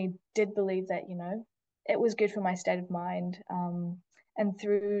definitely did believe that, it was good for my state of mind. And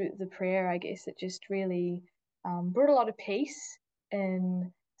through the prayer, I guess it just really brought a lot of peace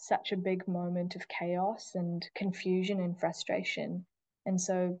in such a big moment of chaos and confusion and frustration. And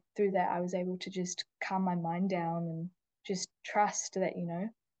so through that, I was able to just calm my mind down and just trust that,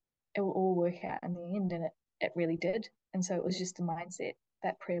 it will all work out in the end. And it really did. And so it was just the mindset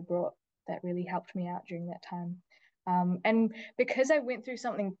that prayer brought that really helped me out during that time. And because I went through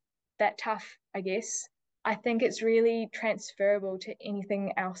something that tough, I guess, I think it's really transferable to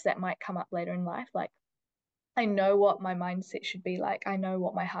anything else that might come up later in life. Like, I know what my mindset should be like, I know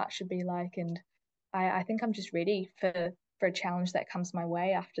what my heart should be like. And I think I'm just ready for a challenge that comes my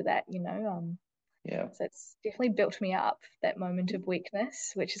way after that. yeah, So it's definitely built me up, that moment of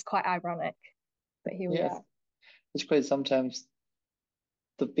weakness, which is quite ironic. But here we yeah. are. It's crazy. Sometimes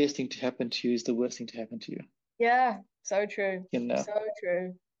the best thing to happen to you is the worst thing to happen to you. Yeah, so true. You know, So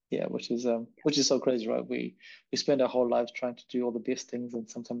true. yeah, which is so crazy, right? We spend our whole lives trying to do all the best things, and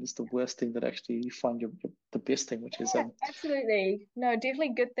sometimes it's the worst thing that actually you find the best thing, which is Yeah, absolutely. No,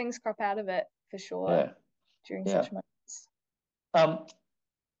 definitely good things crop out of it for sure yeah, during yeah. such moments. Um,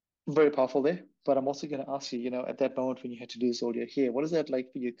 very powerful there. But I'm also going to ask you, at that moment when you had to lose all your hair, what is that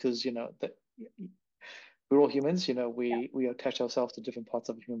like for you? Because that we're all humans, Yeah, we attach ourselves to different parts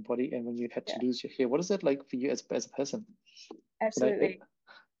of the human body, and when you had to yeah, lose your hair, what is that like for you as a person? absolutely.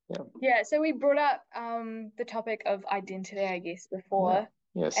 Yeah, Yeah, so we brought up the topic of identity, I guess, yeah, before.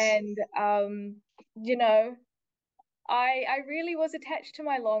 yes, And you know, I really was attached to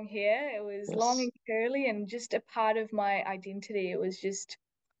my long hair. It was long yes, and curly and just a part of my identity. It was just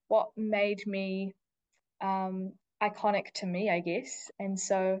what made me iconic to me, I guess. And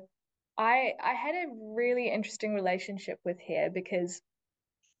so I had a really interesting relationship with hair because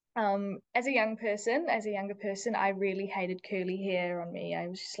as a younger person, I really hated curly hair on me. I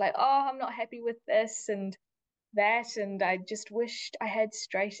was just like, oh, I'm not happy with this and that, and I just wished I had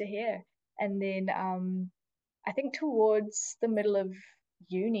straighter hair. And then I think towards the middle of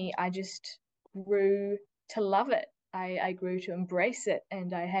uni, I just grew to love it. I grew to embrace it,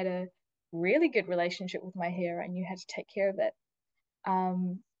 and I had a really good relationship with my hair. I knew how to take care of it.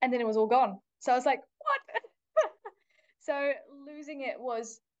 And then it was all gone. So I was like, what? So losing it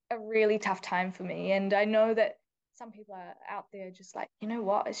was a really tough time for me. And I know that some people are out there just like, you know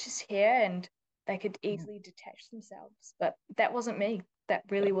what, it's just hair and they could Mm. easily detach themselves. But that wasn't me. That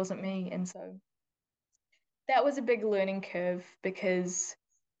Yeah. really wasn't me. And so that was a big learning curve because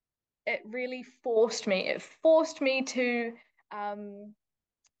it really forced me. It forced me to um,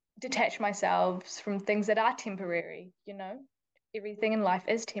 detach myself from things that are temporary, you know? Everything in life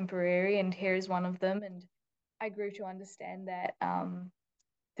is temporary, and hair is one of them. And I grew to understand that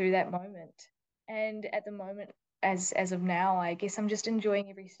through that moment. And at the moment, as of now, I guess I'm just enjoying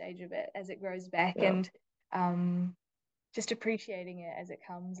every stage of it as it grows back Yeah. and um, just appreciating it as it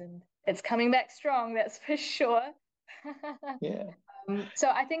comes. And it's coming back strong, that's for sure. Yeah. So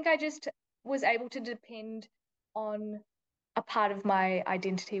I think I just was able to depend on a part of my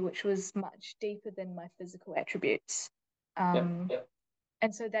identity which was much deeper than my physical attributes. Yeah. Yeah.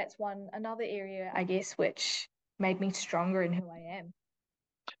 And so that's another area, I guess, which made me stronger in who I am.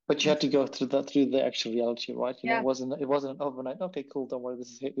 But you And had to go through the actual reality, right? yeah, It wasn't an overnight. Okay, cool. Don't worry. This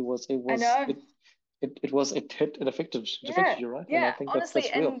is it. I know. It affected Yeah, you, right? And I yeah, think honestly,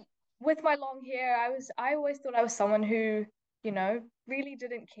 that's real. and with my long hair, I always thought I was someone who, really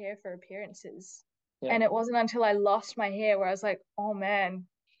didn't care for appearances. Yeah. And it wasn't until I lost my hair where I was like, oh man,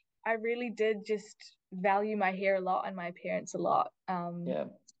 I really did just value my hair a lot and my appearance a lot. Yeah.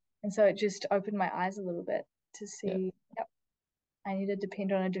 And so it just opened my eyes a little bit to Yeah. see, yep, I need to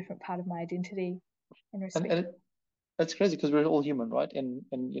depend on a different part of my identity and And respect and it. it's crazy because we're all human, right? And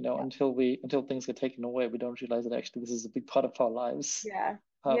Yeah, until things get taken away, we don't realize that actually this is a big part of our lives. yeah,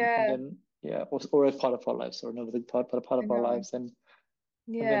 And yeah, then yeah, or a part of our lives, or another big part, but a part I of our know. lives. And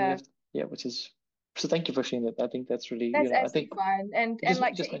then we Yeah. have yeah, which is so. Thank you for sharing that. I think that's really That's I think absolutely fine. it And just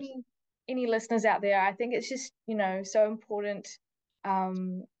like it to just makes any listeners out there, I think it's just, so important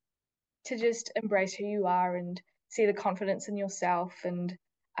um to just embrace who you are and see the confidence in yourself and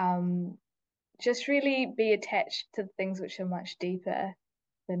um just really be attached to things which are much deeper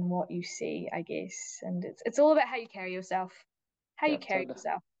than what you see, I guess. And it's all about how you carry yourself, how you yeah, carry totally.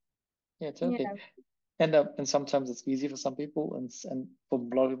 yourself. Yeah, Yeah, totally. And sometimes it's easy for some people, and for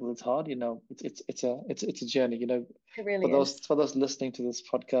a lot of people it's hard. It's a journey. it For really is. those listening to this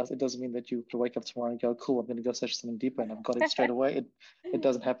podcast, it doesn't mean that you could wake up tomorrow and go, "Cool, I'm going to go search something deeper," and I've got it straight away. It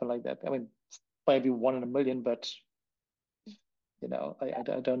doesn't happen like that. I mean, maybe one in a million, but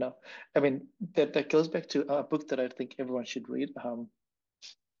I don't know. I mean, that goes back to a book that I think everyone should read.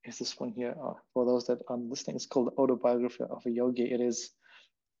 Is this one here? For those that are listening, it's called Autobiography of a Yogi. It is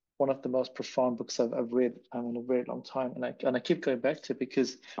one of the most profound books I've read in a very long time, and I keep going back to it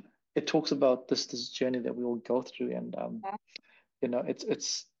because it talks about this journey that we all go through, and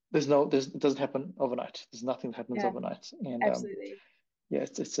it's it doesn't happen overnight. There's nothing that happens Yeah, overnight, and absolutely. yeah,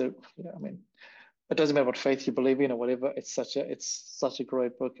 it's a I mean, it doesn't matter what faith you believe in or whatever. It's such a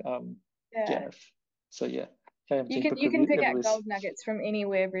great book. Yeah. Yeah, so yeah, okay, I'm You saying can book you can review. pick out Everybody's gold nuggets from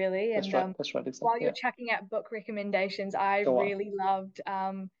anywhere really. And that's right, exactly. while you're Yeah, checking out book recommendations, I go on. really loved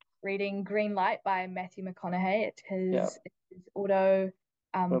reading Green Light by Matthew McConaughey. Yeah, It's his auto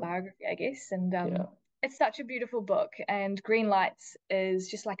well, biography, I guess. And yeah, it's such a beautiful book. And Green Lights is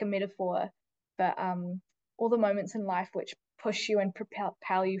just like a metaphor for all the moments in life which push you and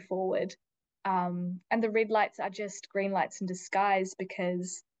propel you forward. And the red lights are just green lights in disguise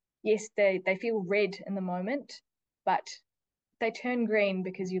because yes, they feel red in the moment, but they turn green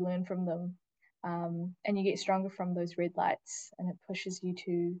because you learn from them. And you get stronger from those red lights and it pushes you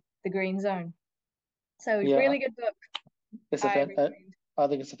to the green zone. So yeah. really good book. It's a I fan. recommend. I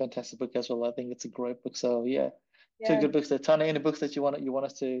think it's a fantastic book as well. I think it's a great book. So yeah, two Yeah. good books there. Tanya, any books that you want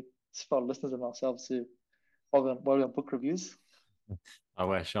us to for our listeners and ourselves to while we're on book reviews? I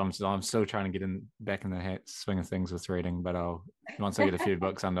wish I'm still trying to get in back in the swing of things with reading, but I'll once I get a few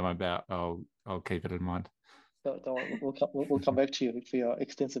books under my belt, I'll keep it in mind. Don't worry, we'll come back to you for your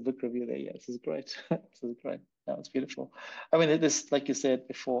extensive book review there. Yeah, this is great. This is great. That was beautiful. I mean, it is like you said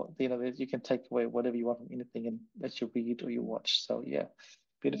before. You can take away whatever you want from anything and that you read or you watch. So yeah,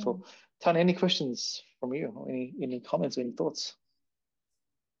 Mm. beautiful. Tanya, any questions from you? Or any comments or any thoughts?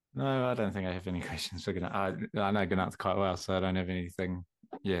 No, I don't think I have any questions for Gannat. I know Gannat quite well, so I don't have anything.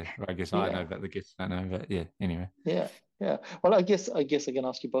 Yeah, I guess I know Yeah, about the guests. I don't know, but yeah. Anyway, yeah, yeah. Well, I guess I can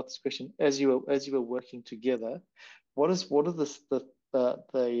ask you both this question. As you were working together, what are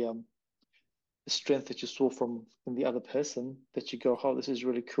the strength that you saw from in the other person that you go, oh, this is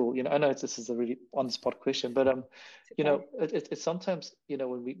really cool. I know this is a really on the spot question, but It's okay. it's sometimes,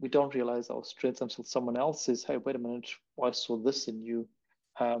 when we don't realize our strengths until someone else says, hey, wait a minute, I saw this in you.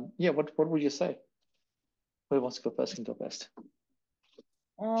 Yeah, what would you say? Who wants to go first can go first.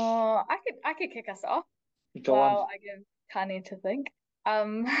 I could kick us off. Go on. Well, I give Tane to think.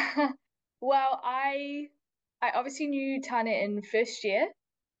 Um, well, I obviously knew Tane in first year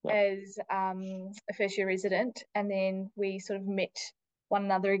Yeah. as a first year resident, and then we sort of met one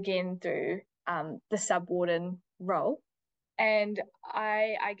another again through the sub warden role. And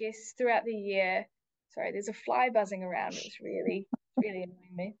I guess throughout the year, sorry, there's a fly buzzing around. It's really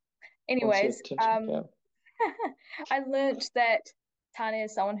annoying me. Wants your Anyways, attention. Yeah. I learned that Tanya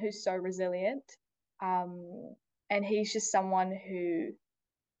is someone who's so resilient. Um, and he's just someone who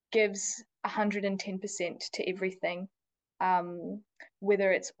gives 110% to everything, um,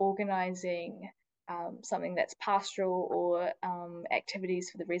 whether it's organizing something that's pastoral or activities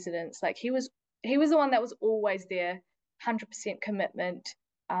for the residents. Like he was the one that was always there, 100% commitment,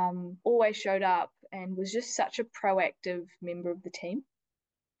 always showed up and was just such a proactive member of the team.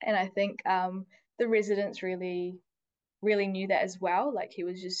 And I think the residents really knew that as well. Like he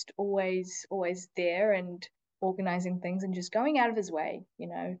was just always there and organizing things and just going out of his way.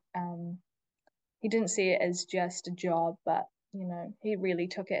 He didn't see it as just a job, but he really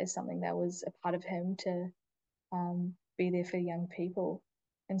took it as something that was a part of him to be there for young people.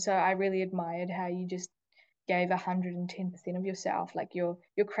 And so I really admired how you just gave 110% of yourself. Like you're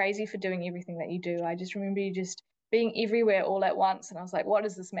crazy for doing everything that you do. I just remember you just being everywhere all at once, and I was like, what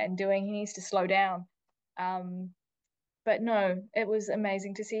is this man doing? He needs to slow down. Um, but no, it was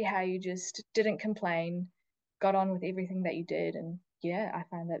amazing to see how you just didn't complain, got on with everything that you did. And yeah, I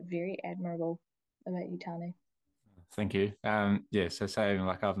find that very admirable about you, Tane. thank you. Yeah, so saying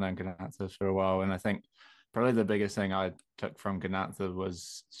like I've known Gannat for a while, and I think probably the biggest thing I took from Gannat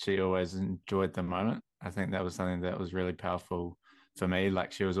was she always enjoyed the moment. I think that was something that was really powerful for me.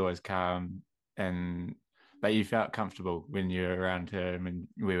 Like she was always calm and that you felt comfortable when you were around her and when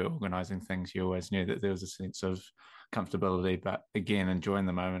we were organizing things. You always knew that there was a sense of comfortability, but again, enjoying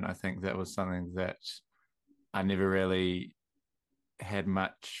the moment. I think that was something that I never really had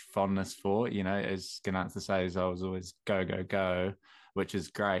much fondness for. As Ghanantha says, I was always go, go, go, which is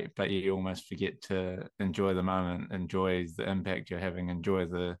great, but you almost forget to enjoy the moment, enjoy the impact you're having, enjoy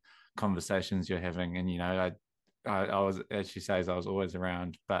the conversations you're having. And, I was, as she says, I was always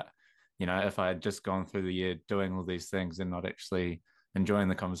around, but, if I had just gone through the year doing all these things and not actually enjoying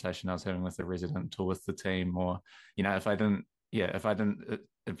the conversation I was having with the resident or with the team, or, if I didn't, yeah, if I didn't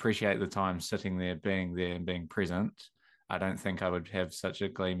appreciate the time sitting there and being present, I don't think I would have such a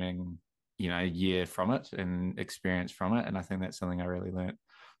gleaming, year from it and experience from it. And I think that's something I really learnt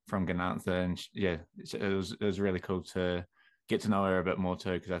from Ghanantha. And yeah, it was really cool to get to know her a bit more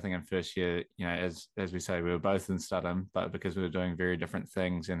too. Because I think in first year, as we say, we were both in Studham, but because we were doing very different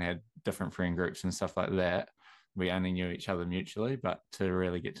things and had different friend groups and stuff like that, we only knew each other mutually. But to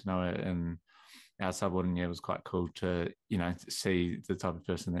really get to know her in our subordinate year was quite cool to, see the type of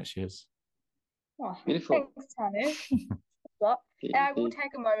person that she is. Oh, Beautiful. thanks, Tane. Lot. And The, I will the,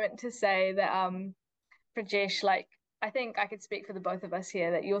 take a moment to say that Prajesh, like I think I could speak for the both of us here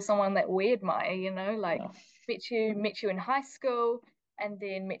that you're someone that we admire, like no. met you in high school and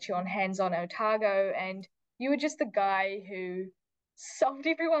then met you on Hands-On Otago, and you were just the guy who solved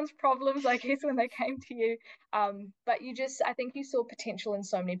everyone's problems, I guess, when they came to you. But I think you saw potential in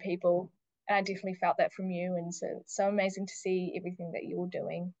so many people, and I definitely felt that from you. And so it's so amazing to see everything that you're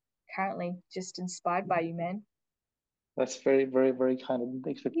doing currently, just inspired by you, man. That's very, very, very kind. I didn't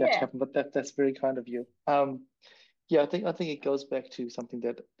expect that to Yeah. happen, but that's very kind of you. Yeah, I think it goes back to something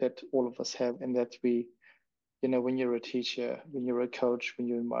that all of us have, and that when you're a teacher, when you're a coach, when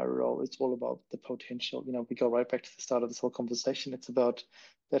you're in my role, it's all about the potential. We go right back to the start of this whole conversation. It's about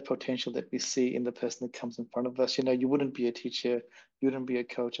that potential that we see in the person that comes in front of us. You wouldn't be a teacher, you wouldn't be a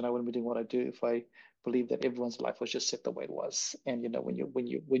coach, and I wouldn't be doing what I do if I believed that everyone's life was just set the way it was. And when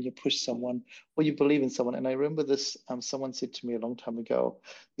you push someone or you believe in someone, and I remember this, someone said to me a long time ago,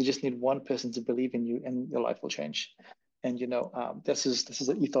 you just need one person to believe in you, and your life will change. And this is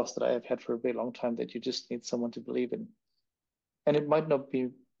an ethos that I have had for a very long time, that you just need someone to believe in. And it might not be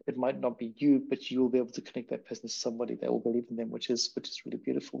you, but you will be able to connect that person to somebody that will believe in them, which is really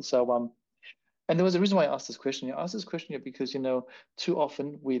beautiful. So And there was a reason why I asked this question. I asked this question because, too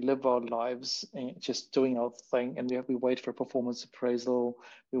often we live our lives just doing our thing, and we wait for a performance appraisal.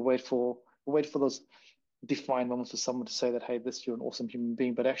 We wait for those defined moments for someone to say that, hey, this you're an awesome human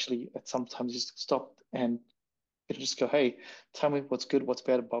being. But actually, at sometimes just stop and just go, hey, tell me what's good, what's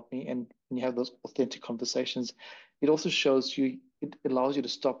bad about me. And when you have those authentic conversations, it also shows you, it allows you to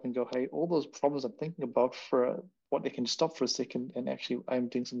stop and go, hey, all those problems I'm thinking about for what they can stop for a second. And actually, I'm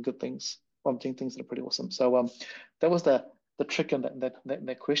doing some good things. I'm doing things that are pretty awesome. So that was the trick in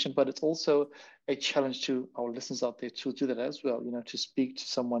that question. But it's also a challenge to our listeners out there to do that as well, to speak to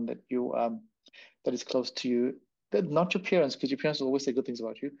someone that is close to you, not your parents, because your parents will always say good things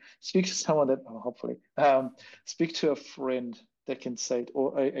about you. Speak to someone that, hopefully, speak to a friend that can say it,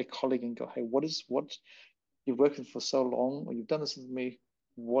 or a colleague, and go, hey, what you've worked with for so long, or you've done this with me.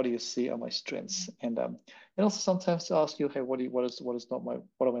 What do you see are my strengths? And also sometimes to ask you, hey, what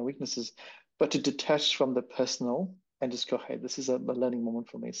are my weaknesses? But to detach from the personal and just go, hey, this is a learning moment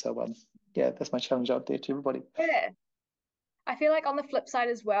for me. So yeah, that's my challenge out there to everybody. Yeah. I feel like on the flip side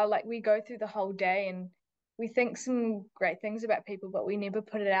as well, like we go through the whole day and we think some great things about people, but we never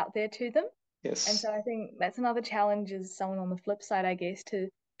put it out there to them. And Yes, so I think that's another challenge as someone on the flip side, I guess, to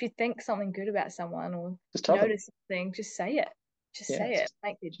if you think something good about someone or just tell them. notice something, just say it. Just Yeah, say it.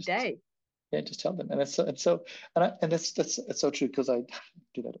 Make their just day. Yeah, just tell them. And that's it's so true because I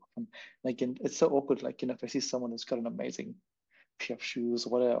do that often. Like, and it's so awkward. Like, if I see someone who's got an amazing pair of shoes or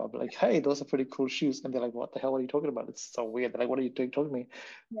whatever, I'll be like, hey, those are pretty cool shoes. And they're like, what the hell are you talking about? It's so weird. They're like, what are you doing talking to me?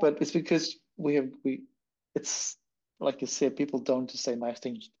 Yeah. But it's because it's like you said, people don't just say nice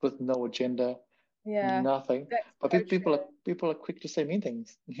things with no agenda, Yeah. nothing. That's But so true. people are quick to say mean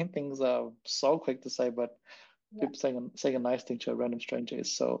things. Mean things are so quick to say, but Yeah. people saying a nice thing to a random stranger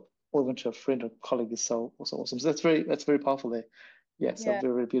is so, or even to a friend or colleague is so awesome. So that's very powerful there. Yeah, so Yeah.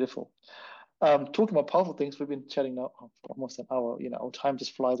 very, very beautiful. Talking about powerful things, we've been chatting now for almost an hour. Our time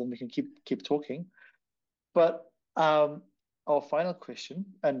just flies and we can keep talking. But our final question,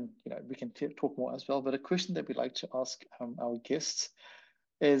 and we can talk more as well, but a question that we like to ask our guests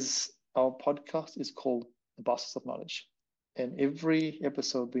is, our podcast is called The Baskets of Knowledge. In every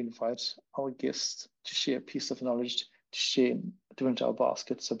episode, we invite our guests to share a piece of knowledge to share to into our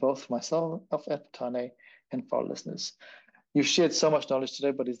basket. So both for myself at Tane and for our listeners. You've shared so much knowledge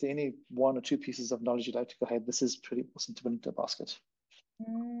today, but is there any one or two pieces of knowledge you'd like to go ahead? This is pretty awesome to put into a basket.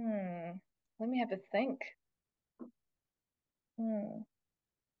 Hmm. Let me have a think. Hmm.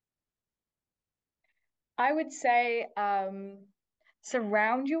 I would say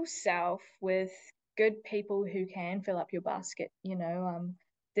surround yourself with good people who can fill up your basket.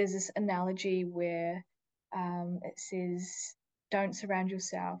 There's this analogy where it says, don't surround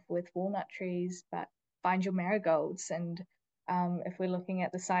yourself with walnut trees, but find your marigolds. And if we're looking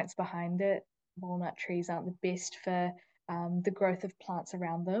at the science behind it, walnut trees aren't the best for the growth of plants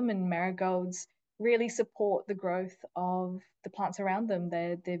around them, and marigolds really support the growth of the plants around them.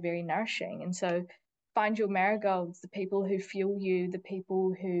 They're very nourishing, and so find your marigolds, the people who fuel you, the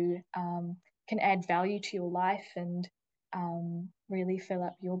people who can add value to your life and really fill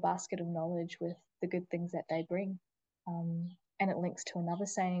up your basket of knowledge with the good things that they bring. And it links to another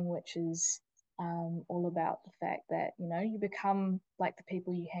saying, which is all about the fact that, you become like the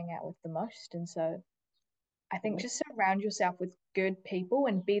people you hang out with the most. And so I think just surround yourself with good people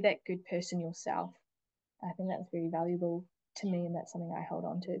and be that good person yourself. I think that's very valuable to me, and that's something I hold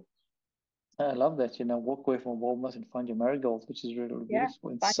on to. I love that. Walk away from Walmart and find your marigolds, which is really, really Yeah, beautiful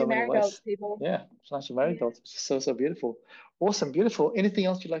in find so your many marigolds, ways. people. Yeah, plant your Yeah. marigolds, which is so, so beautiful. Awesome, beautiful. Anything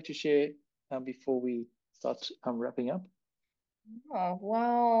else you'd like to share before we start wrapping up? Oh,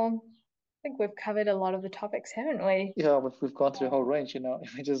 well, I think we've covered a lot of the topics, haven't we? Yeah, we've gone through a whole Um, range.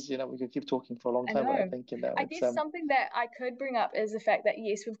 We just, we could keep talking for a long I time, but I know. think, I it's guess something that I could bring up is the fact that,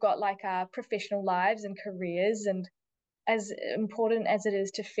 yes, we've got like our professional lives and careers, and as important as it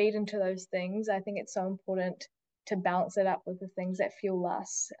is to feed into those things, I think it's so important to balance it up with the things that fuel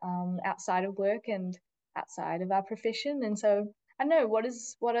us outside of work and outside of our profession. And so I know what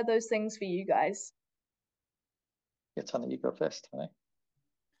are those things for you guys? yeah, Tanya, you go first, Tanya.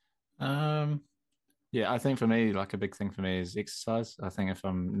 Um, yeah, I think for me, like a big thing for me is exercise. I think if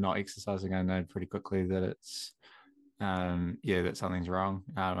I'm not exercising, I know pretty quickly that that something's wrong.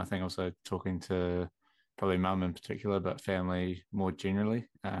 I think also talking to probably mum in particular, but family more generally.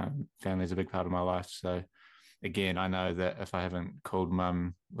 Family is a big part of my life. So again, I know that if I haven't called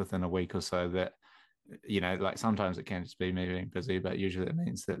mum within a week or so, that like sometimes it can just be me being busy, but usually it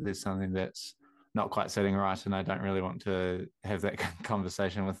means that there's something that's not quite sitting right, and I don't really want to have that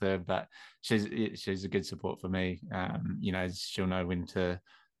conversation with her. But she's a good support for me. She'll know when to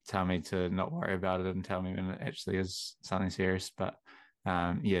tell me to not worry about it and tell me when it actually is something serious. But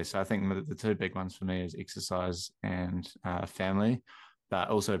yeah, so I think the two big ones for me is exercise and family, but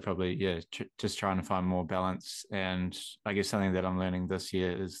also probably, yeah, just trying to find more balance. And I guess something that I'm learning this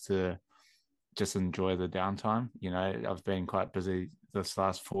year is to just enjoy the downtime. I've been quite busy this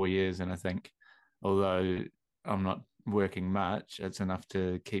last 4 years, and I think although I'm not working much, it's enough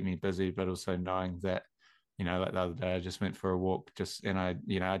to keep me busy, but also knowing that, like the other day, I just went for a walk, and I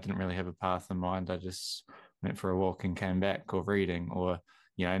didn't really have a path in mind. I just went for a walk and came back, or reading, or,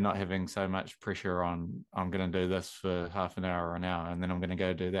 not having so much pressure on, I'm going to do this for half an hour or an hour, and then I'm going to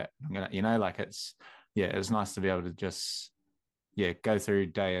go do that. I'm going to, like it's nice to be able to just, yeah, go through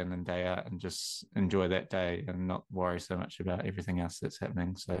day in and day out and just enjoy that day and not worry so much about everything else that's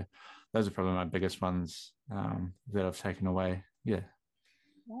happening. So those are probably my biggest ones that I've taken away. Yeah.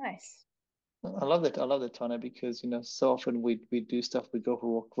 Nice. I love that. I love that, Tana, because so often we do stuff, we go for a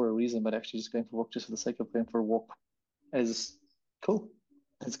walk for a reason, but actually just going for a walk just for the sake of going for a walk is cool.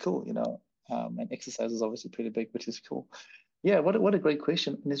 It's cool, and exercise is obviously pretty big, which is cool. Yeah, what a great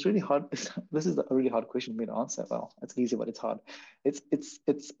question. And it's really hard. This is a really hard question for me to answer. Well, it's easy, but it's hard. It's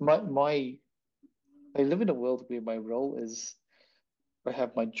my I live in a world where my role is I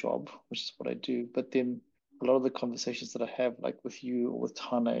have my job, which is what I do, but then a lot of the conversations that I have, like with you or with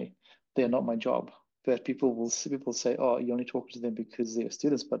Tane, they're not my job. But people say, "Oh, you only talk to them because they're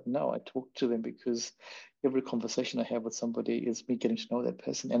students." But no, I talk to them because every conversation I have with somebody is me getting to know that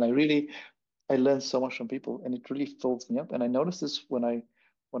person, and I learn so much from people, and it really fills me up. And I notice this when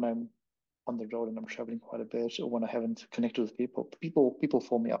I'm on the road and I'm traveling quite a bit, or when I haven't connected with people. People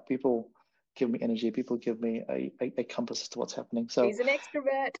fill me up. People give me energy. People give me a compass as to what's happening. So He's an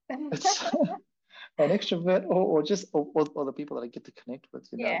extrovert. it's an extrovert, or just or the people that I get to connect with.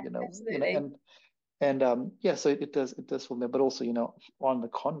 Yeah, absolutely. Yeah. So it does for me. But also, on the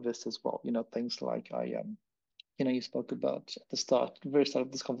converse as well. Things like you spoke about at the start, the very start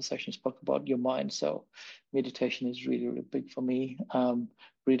of this conversation, you spoke about your mind. So meditation is really, really big for me.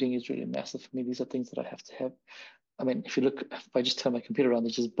 Reading is really massive for me. These are things that I have to have. I mean, if I just turn my computer around,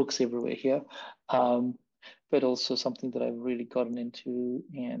 there's just books everywhere here. Um, but also something that I've really gotten into,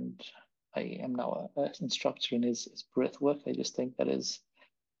 and I am now an instructor in is breath work. I just think that is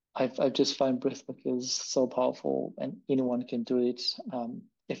I've just find breathwork is so powerful, and anyone can do it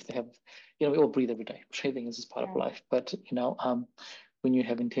if they have, we all breathe every day. Breathing is just part of Yeah. life, but when you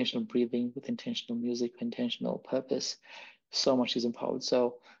have intentional breathing with intentional music, intentional purpose, so much is empowered.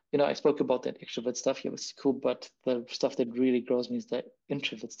 So, I spoke about that extrovert stuff. Yeah, it's cool, but the stuff that really grows me is the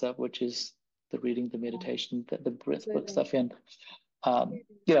introvert stuff, which is the reading, the Yeah, meditation, the breathwork absolutely. stuff, and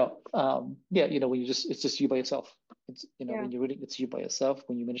yeah, when it's just you by yourself. It's, Yeah, when you're reading, it's you by yourself.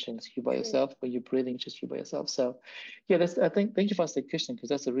 When you're meditating, it's you by true. yourself. When you're breathing, it's just you by yourself. So, yeah, I think, thank you for asking that question because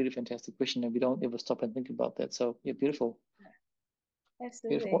that's a really fantastic question, and we don't ever stop and think about that. So, yeah, beautiful,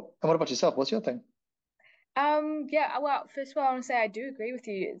 Absolutely. beautiful. And what about yourself? What's your thing? Yeah, well, first of all, I want to say I do agree with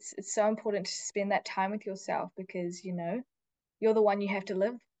you. It's so important to spend that time with yourself because, you're the one you have to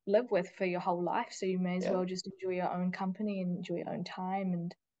live with for your whole life. So you may as Yeah, well just enjoy your own company and enjoy your own time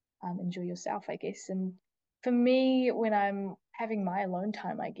and enjoy yourself, I guess. And for me, when I'm having my alone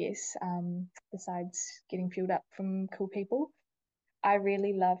time, I guess, besides getting fueled up from cool people, I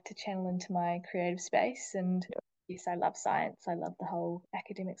really love to channel into my creative space. And yeah, yes, I love science. I love the whole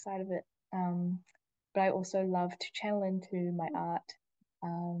academic side of it. But I also love to channel into my art,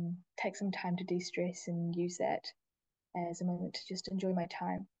 take some time to de-stress and use that as a moment to just enjoy my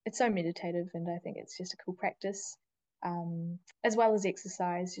time. It's so meditative, and I think it's just a cool practice, as well as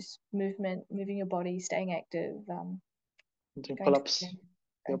exercise, just movement, moving your body, staying active, doing going to the pull-ups. gym.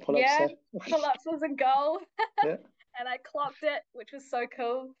 Yeah, pull-ups. Yeah, pull-ups was a goal, Yeah, and I clocked it, which was so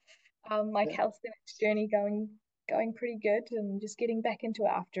cool. My yeah. calisthenics journey going pretty good, and just getting back into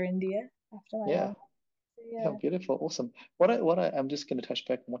it after India, after my Yeah. last. So Yeah, yeah, beautiful, awesome. I'm just going to touch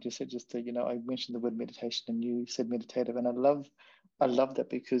back on what you said. Just to, I mentioned the word meditation, and you said meditative, and I love that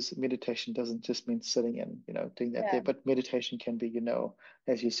because meditation doesn't just mean sitting and doing that there, yeah, but meditation can be,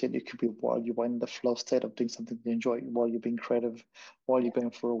 as you said, it could be while you're in the flow state of doing something you enjoy, while you're being creative, while you're yeah,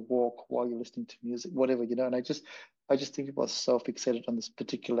 going for a walk, while you're listening to music, whatever, And I just think about so fixated on this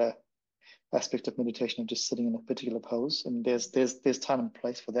particular aspect of meditation of just sitting in a particular pose. And there's time and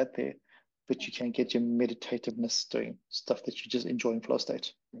place for that there, but you can get absolutely. your meditativeness doing stuff that you just enjoy in flow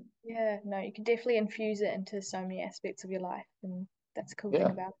state. Yeah, no, you can definitely infuse it into so many aspects of your life, and that's a cool thing Yeah,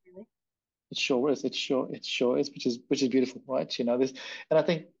 about it, really. it sure is. It sure is, which is beautiful, right? This, and I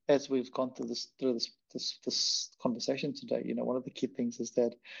think as we've gone through this conversation today, one of the key things is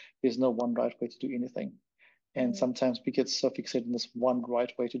that there's no one right way to do anything. And sometimes we get so fixated in this one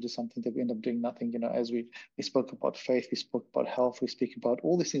right way to do something that we end up doing nothing. As we spoke about faith, we spoke about health, we speak about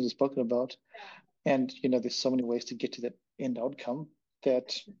all these things we've spoken about. And, there's so many ways to get to that end outcome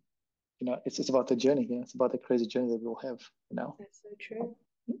that, it's about the journey. It's about the crazy journey that we'll have, That's so true.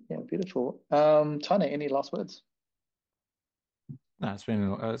 Yeah, beautiful. Tane, any last words? No,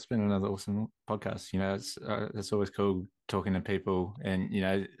 it's been another awesome podcast. It's always cool talking to people, and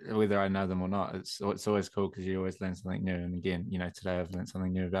whether I know them or not, it's always cool because you always learn something new. And again, today I've learned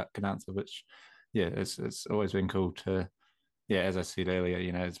something new about Ghananta, which it's always been cool to as I said earlier,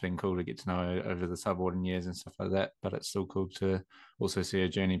 it's been cool to get to know over the subordinate years and stuff like that. But it's still cool to also see a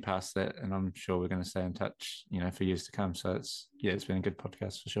journey past that, and I'm sure we're going to stay in touch, for years to come. So it's been a good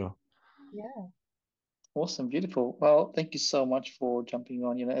podcast for sure. Yeah. Awesome, beautiful. Well, thank you so much for jumping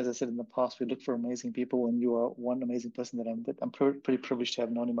on. As I said in the past, we look for amazing people, and you are one amazing person that I'm pretty privileged to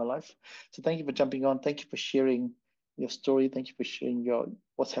have known in my life. So thank you for jumping on. Thank you for sharing your story. Thank you for sharing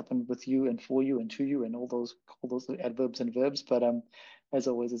what's happened with you and for you and to you and all those adverbs and verbs. But as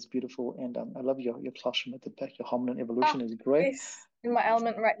always, it's beautiful, and I love your classroom at the back. Your hominin evolution is great. Yes, in my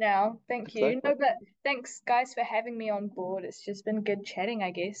element right now. Thank you. Exactly. No, but thanks guys for having me on board. It's just been good chatting,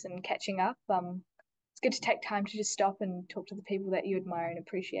 I guess, and catching up. It's good to take time to just stop and talk to the people that you admire and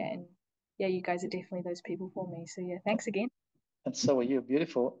appreciate. And yeah, you guys are definitely those people for me. So yeah, thanks again. And so are you.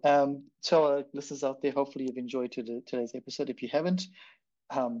 Beautiful. So listeners out there, hopefully you've enjoyed today's episode. If you haven't,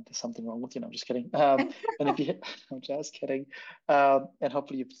 there's something wrong with you. No, I'm just kidding. And if you, I'm just kidding. And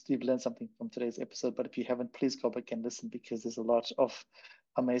hopefully you've learned something from today's episode. But if you haven't, please go back and listen because there's a lot of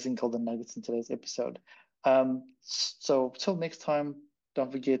amazing golden nuggets in today's episode. So till next time,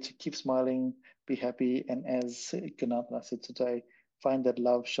 don't forget to keep smiling, be happy, and as Ghananta said today, find that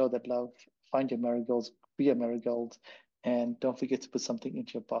love, show that love, find your marigolds, be a marigold, and don't forget to put something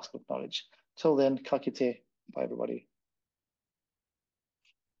into your basket of knowledge. Till then, ka kite. Bye, everybody.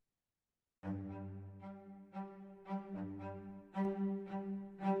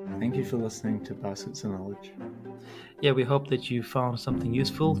 Thank you for listening to Baskets of Knowledge. Yeah, we hope that you found something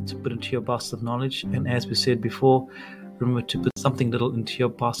useful to put into your basket of knowledge. And as we said before, remember to put something little into your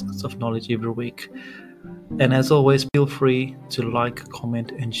baskets of knowledge every week. And as always, feel free to like,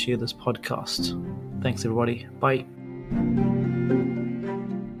 comment, and share this podcast. Thanks, everybody. Bye.